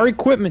 Our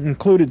equipment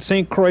included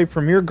St. Croix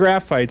Premier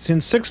Graphites in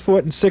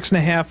 6-foot and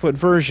 6.5-foot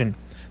version,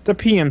 the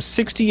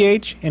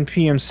PM60H and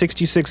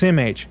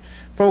PM66MH.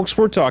 Folks,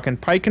 we're talking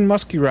pike and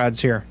muskie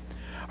rods here.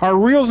 Our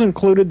reels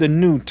included the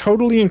new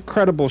totally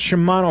incredible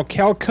Shimano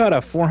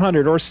Calcutta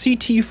 400 or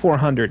CT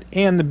 400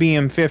 and the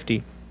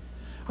BM50.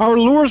 Our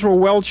lures were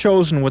well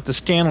chosen with the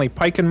Stanley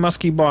Pike and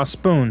Muskie Boss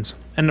spoons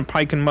and the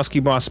Pike and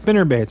Muskie Boss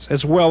spinnerbaits,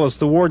 as well as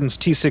the Warden's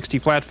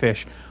T60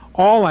 flatfish.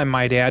 All, I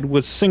might add,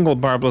 with single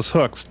barbless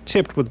hooks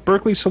tipped with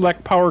Berkley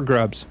Select Power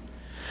Grubs.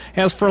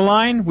 As for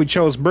line, we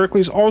chose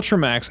Berkley's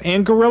Ultramax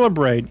and Gorilla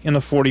Braid in a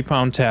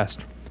 40-pound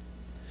test.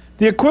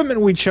 The equipment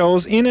we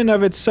chose in and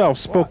of itself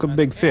spoke of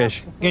big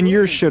fish, and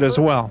yours should as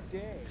well.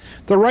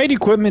 The right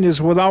equipment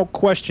is without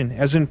question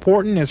as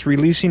important as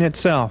releasing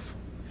itself.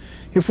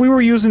 If we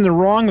were using the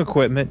wrong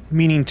equipment,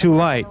 meaning too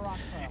light,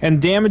 and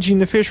damaging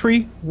the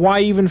fishery, why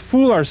even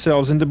fool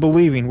ourselves into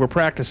believing we're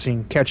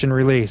practicing catch and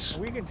release?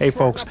 Hey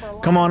folks,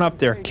 come on up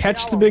there,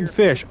 catch the big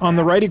fish on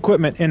the right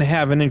equipment and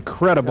have an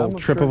incredible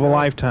trip of a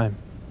lifetime.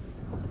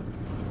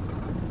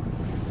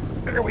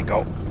 There we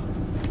go.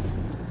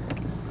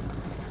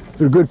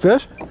 Is it a good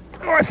fish?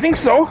 Oh, I think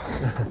so.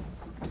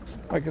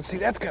 I can see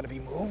that's got to be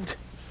moved.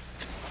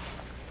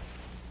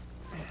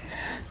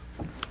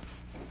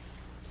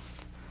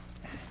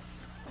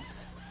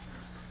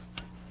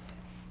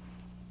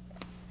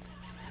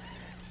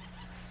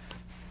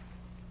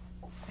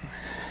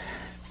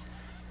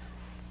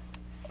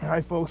 All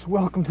right, folks,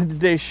 welcome to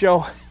today's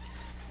show.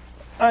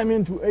 I'm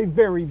into a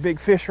very big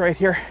fish right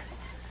here.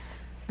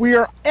 We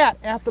are at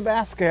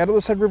Athabasca at Other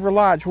Side River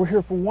Lodge. We're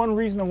here for one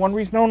reason and one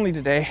reason only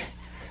today.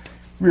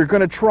 We're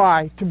going to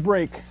try to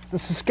break the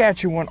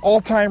Saskatchewan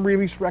all-time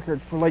release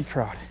record for lake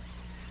trout.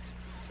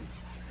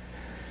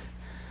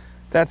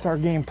 That's our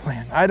game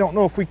plan. I don't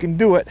know if we can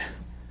do it,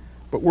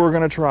 but we're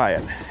going to try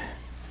it.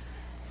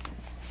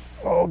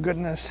 Oh,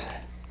 goodness.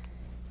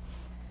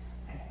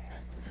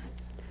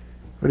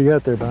 What do you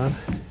got there, Bob?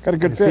 Got a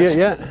good See fish. it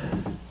yet?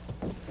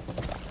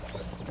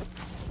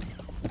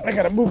 I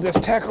got to move this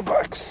tackle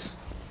box.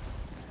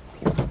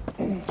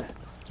 You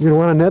gonna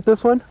want to net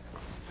this one?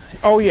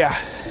 Oh, yeah.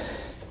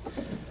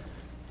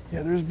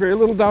 Yeah, there's very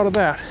little doubt of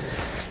that.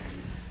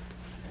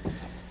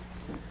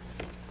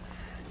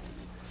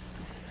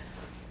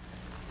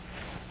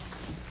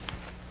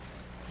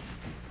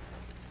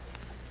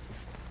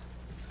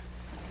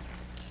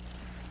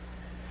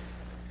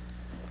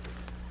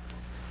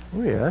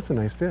 Oh yeah, that's a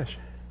nice fish.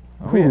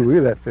 Oh, Ooh, yes. look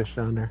at that fish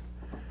down there.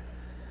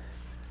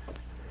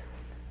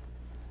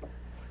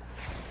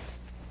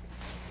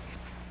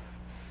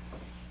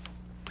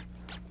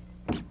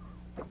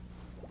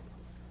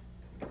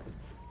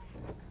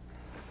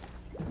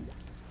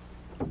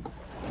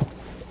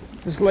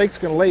 This lake's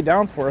going to lay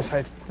down for us,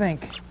 I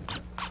think.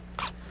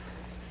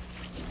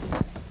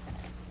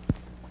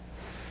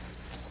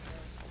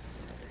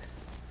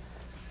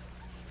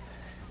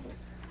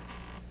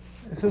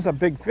 This is a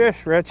big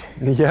fish, Rich.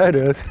 Yeah, it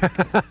is.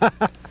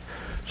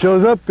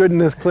 Shows up good in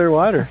this clear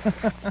water.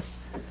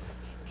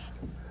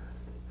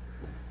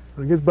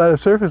 When it gets by the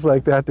surface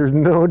like that, there's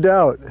no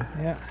doubt.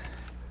 Yeah.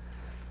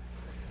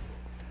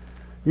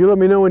 You let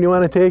me know when you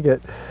want to take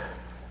it.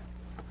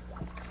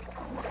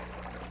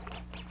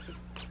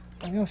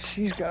 I know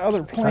she's got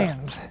other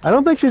plans. I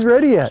don't think she's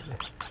ready yet.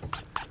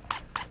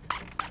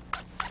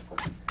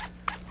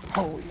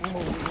 Holy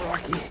moly,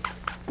 Rocky.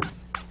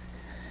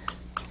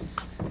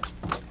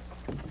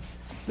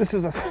 This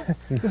is a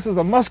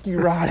muskie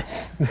rod.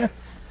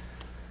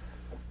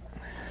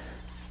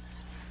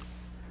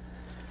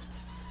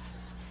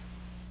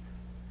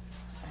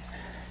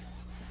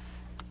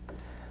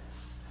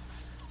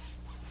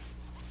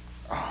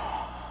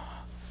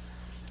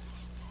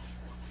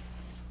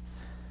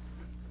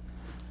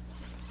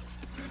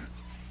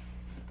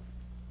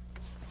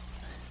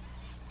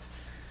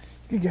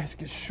 You guys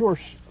get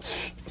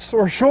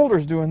sore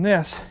shoulders doing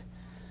this.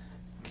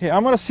 Okay,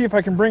 I'm gonna see if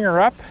I can bring her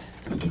up.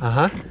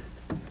 Uh-huh.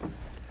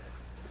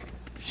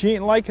 She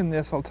ain't liking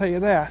this, I'll tell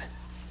you that.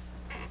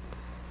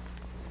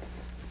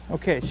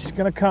 Okay, she's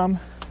gonna come.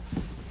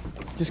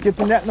 Just get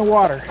the net in the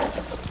water.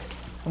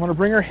 I'm gonna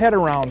bring her head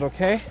around,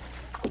 okay?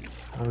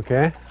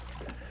 Okay.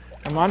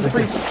 I'm on the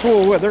free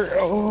spool with her.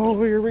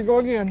 Oh, here we go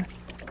again.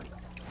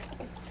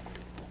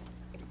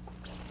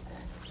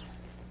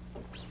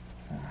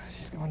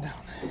 She's going down.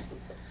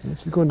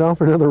 She's going down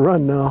for another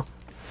run now.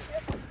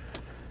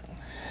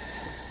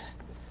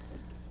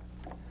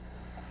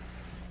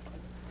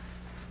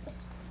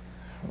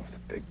 Oh, it's a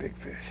big, big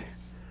fish.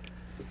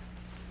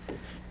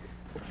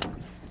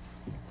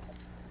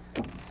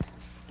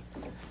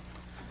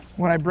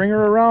 When I bring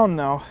her around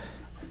now,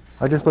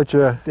 I just let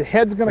you. the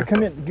head's going to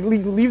come in.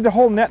 Leave the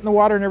whole net in the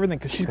water and everything,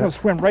 because she's going to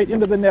swim right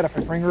into the net if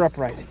I bring her up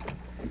right.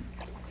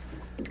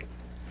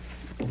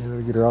 I'm going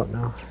to get her out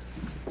now.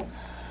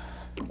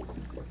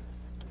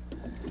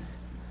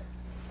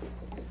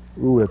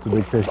 Ooh, that's a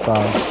big fish, Bob.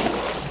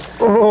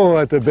 Oh,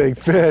 that's a big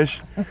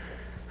fish.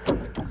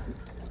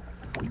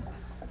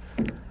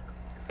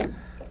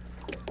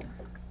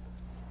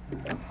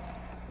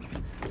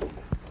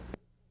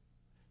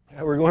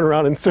 Yeah, we're going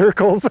around in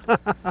circles.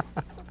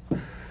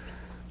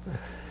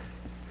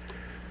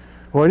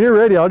 When you're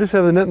ready, I'll just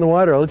have the net in the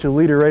water. I'll let you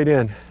lead her right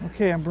in.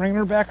 Okay, I'm bringing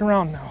her back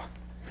around now.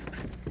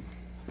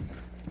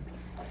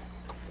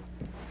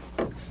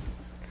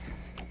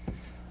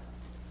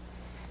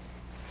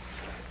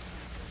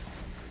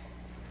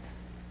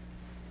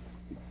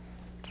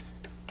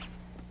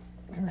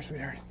 Come here,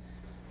 sweetheart.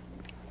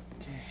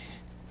 Okay.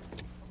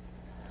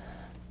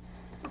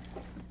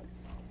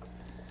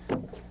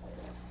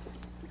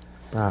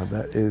 Wow,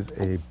 that is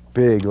a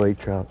big lake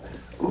trout.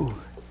 Ooh.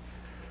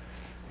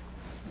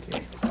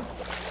 Okay.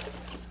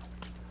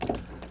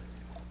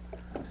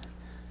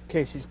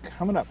 Okay, she's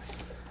coming up.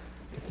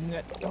 Get the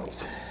net.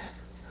 Oops.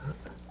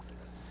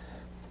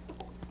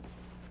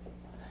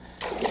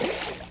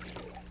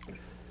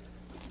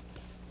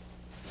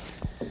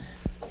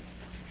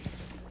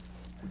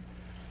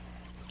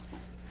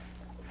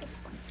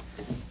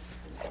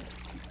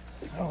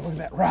 Oh, look at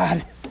that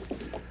rod.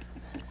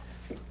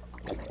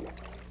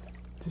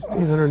 Just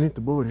staying underneath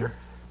the boat here.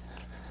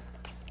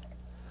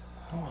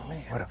 Oh,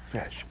 man. What a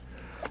fish.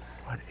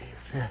 What a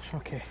fish.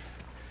 Okay.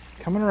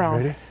 Coming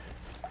around. Ready?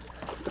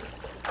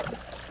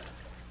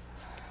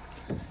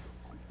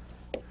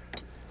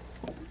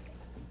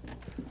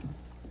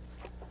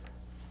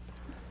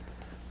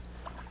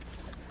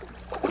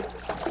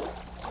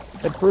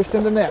 Head first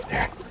in the net.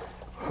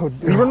 Oh,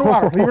 leave her in the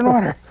water. Leave her in the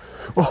water.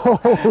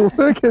 Oh,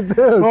 look at this.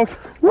 Okay.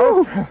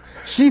 Oh,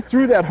 she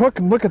threw that hook,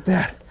 and look at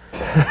that.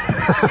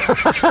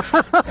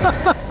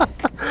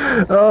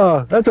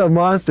 Oh, that's a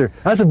monster.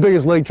 That's the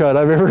biggest lake trout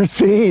I've ever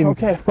seen.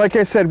 Okay, like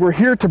I said, we're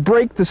here to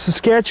break the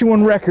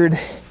Saskatchewan record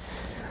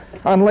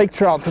on lake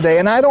trout today,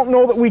 and I don't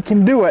know that we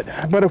can do it,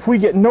 but if we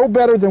get no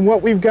better than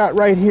what we've got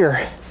right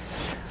here,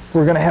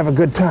 we're gonna have a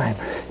good time.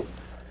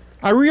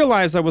 I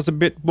realize I was a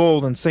bit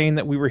bold in saying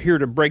that we were here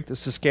to break the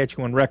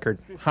Saskatchewan record.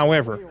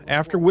 However,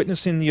 after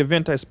witnessing the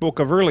event I spoke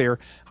of earlier,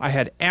 I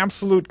had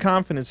absolute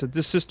confidence that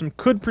this system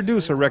could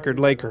produce a record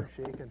laker.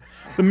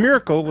 The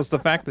miracle was the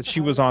fact that she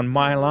was on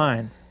my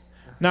line.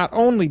 Not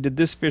only did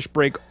this fish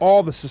break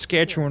all the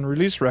Saskatchewan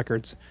release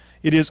records,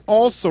 it is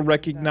also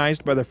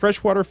recognized by the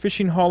Freshwater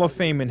Fishing Hall of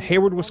Fame in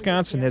Hayward,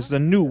 Wisconsin as the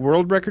new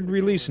world record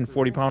release in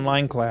 40-pound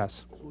line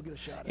class.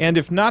 And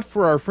if not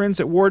for our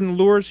friends at Warden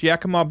Lures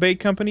Yakima Bait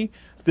Company,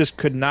 this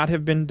could not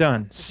have been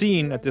done,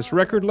 seeing that this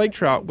record lake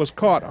trout was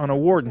caught on a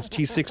Warden's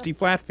T60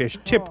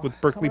 flatfish tipped with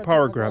Berkeley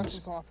Power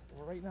Grubs.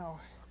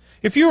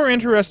 If you are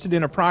interested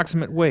in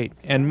approximate weight,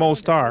 and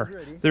most are,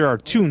 there are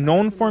two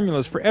known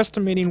formulas for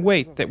estimating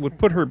weight that would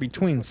put her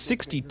between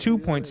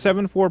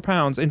 62.74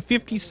 pounds and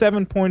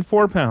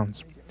 57.4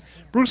 pounds.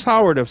 Bruce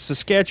Howard of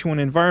Saskatchewan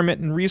Environment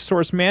and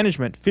Resource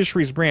Management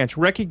Fisheries Branch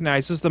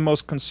recognizes the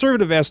most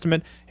conservative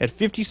estimate at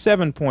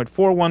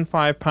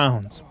 57.415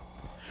 pounds.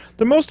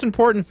 The most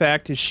important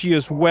fact is she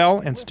is well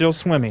and still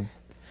swimming.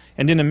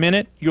 And in a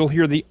minute, you'll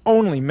hear the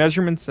only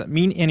measurements that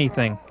mean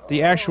anything,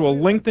 the actual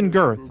length and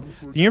girth,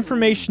 the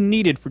information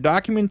needed for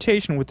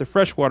documentation with the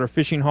Freshwater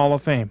Fishing Hall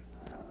of Fame.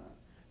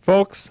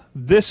 Folks,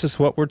 this is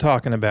what we're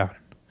talking about.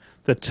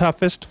 The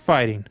toughest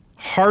fighting,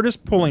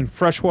 hardest pulling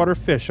freshwater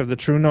fish of the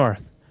true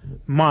north.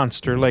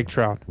 Monster lake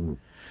trout.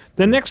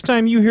 The next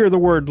time you hear the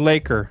word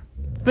LAKER,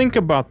 think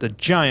about the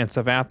giants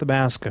of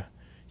Athabasca.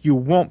 You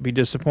won't be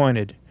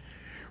disappointed.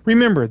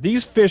 Remember,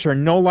 these fish are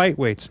no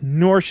lightweights,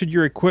 nor should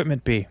your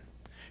equipment be.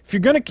 If you're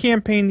going to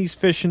campaign these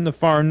fish in the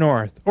far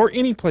north, or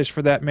any place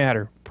for that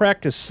matter,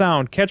 practice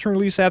sound catch and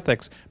release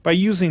ethics by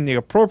using the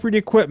appropriate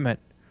equipment,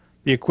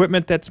 the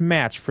equipment that's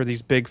matched for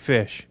these big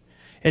fish.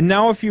 And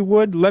now, if you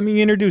would, let me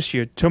introduce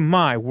you to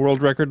my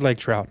world record lake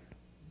trout.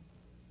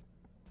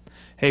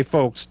 Hey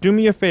folks, do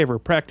me a favor,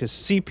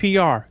 practice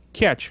CPR,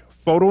 catch,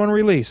 photo and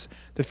release.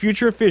 The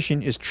future of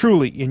fishing is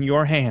truly in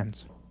your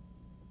hands.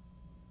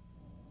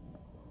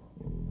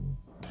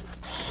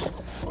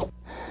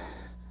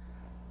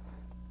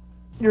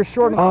 You're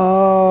short.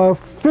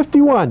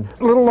 51.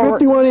 A little lower.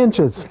 51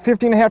 inches.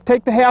 50 and a half.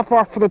 Take the half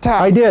off for the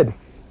top. I did. A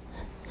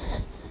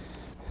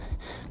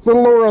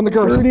little lower on the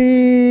girth.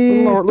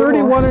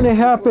 31 and a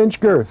half inch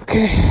girth.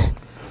 Okay.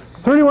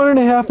 31 and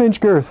a half inch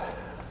girth.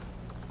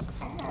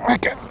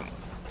 Okay.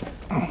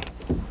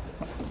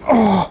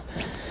 Oh.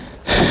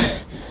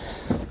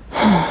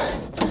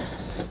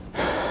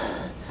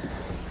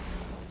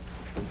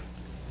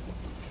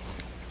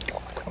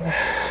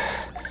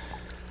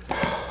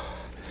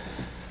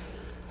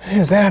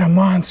 Is that a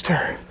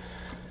monster?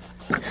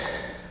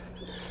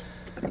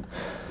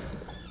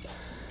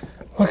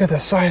 Look at the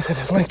size of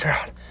this lake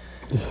trout.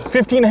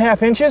 15 and a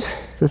half inches?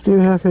 15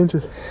 and a half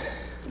inches.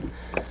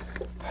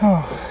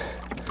 Oh.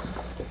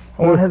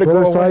 I want her to let go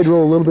our away. side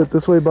roll a little bit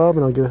this way, Bob,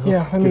 and I'll get a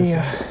Yeah, let me,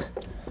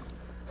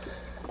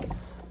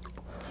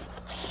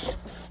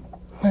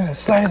 look at the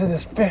size of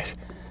this fish.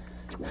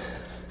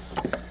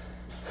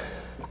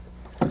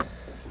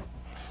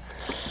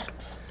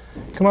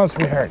 Come on,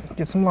 sweetheart,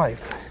 get some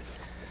life.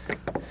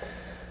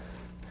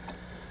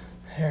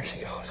 There she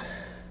goes.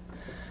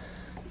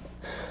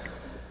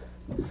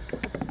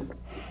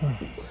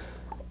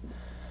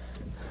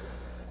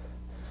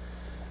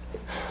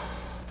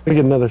 We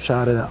get another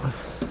shot of that one.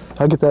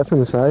 I'll get that from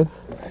the side.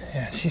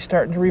 Yeah, she's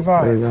starting to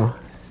revive. There you go.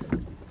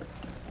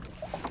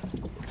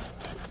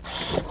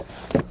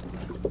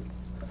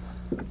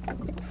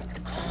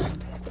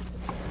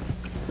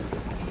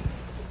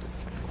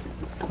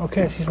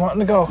 Okay, she's wanting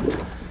to go.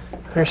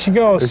 There she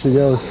goes. There she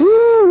goes.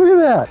 Woo, look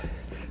at that.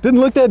 Didn't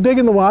look that big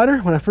in the water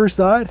when I first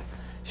saw it.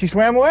 She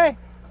swam away.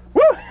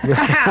 Woo!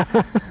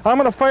 I'm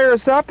gonna fire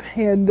us up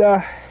and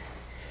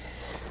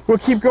we'll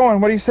keep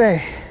going. What do you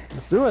say?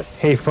 Let's do it.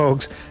 Hey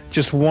folks,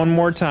 just one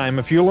more time,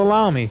 if you'll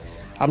allow me,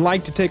 I'd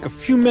like to take a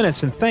few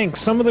minutes and thank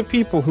some of the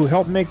people who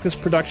helped make this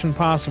production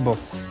possible,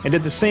 and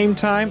at the same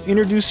time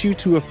introduce you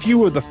to a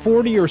few of the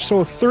 40 or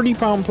so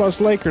 30-pound plus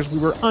Lakers we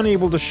were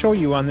unable to show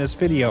you on this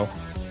video.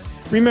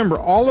 Remember,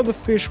 all of the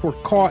fish were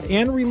caught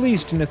and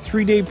released in a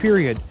 3-day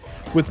period,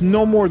 with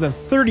no more than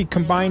 30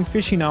 combined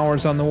fishing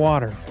hours on the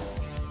water.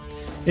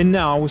 And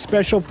now, with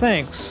special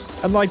thanks,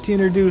 I'd like to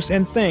introduce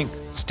and thank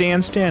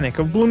Stan Stanek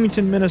of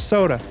Bloomington,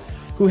 Minnesota,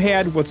 who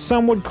had what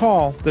some would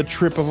call the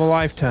trip of a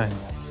lifetime.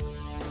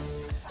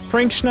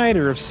 Frank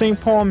Schneider of St.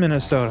 Paul,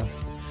 Minnesota.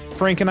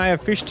 Frank and I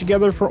have fished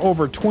together for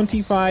over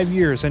 25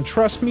 years, and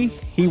trust me,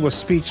 he was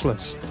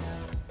speechless.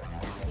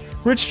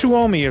 Rich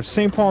Tuomi of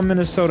St. Paul,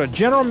 Minnesota,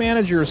 General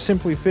Manager of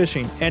Simply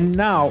Fishing, and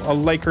now a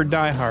Laker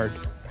diehard.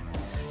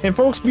 And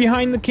folks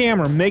behind the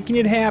camera making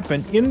it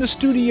happen in the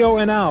studio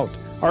and out,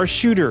 our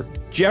shooter,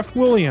 Jeff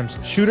Williams,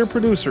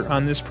 shooter-producer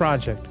on this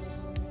project.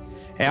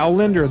 Al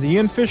Linder, the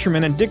Inn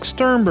Fisherman, and Dick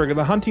Sternberg of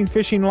the Hunting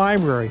Fishing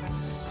Library,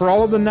 for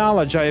all of the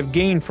knowledge I have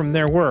gained from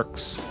their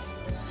works.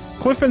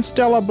 Cliff and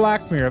Stella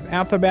Blackmere of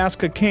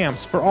Athabasca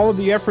Camps, for all of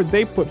the effort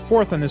they put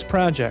forth on this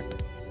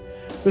project.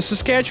 The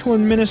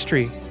Saskatchewan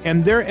Ministry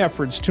and their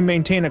efforts to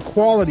maintain a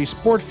quality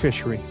sport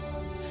fishery.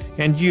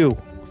 And you,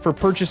 for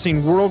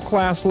purchasing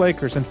world-class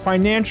Lakers and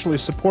financially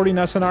supporting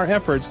us in our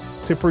efforts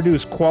to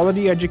produce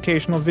quality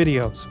educational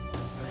videos.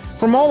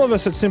 From all of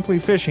us at Simply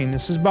Fishing,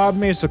 this is Bob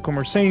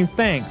Mehsikomer saying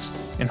thanks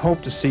and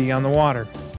hope to see you on the water.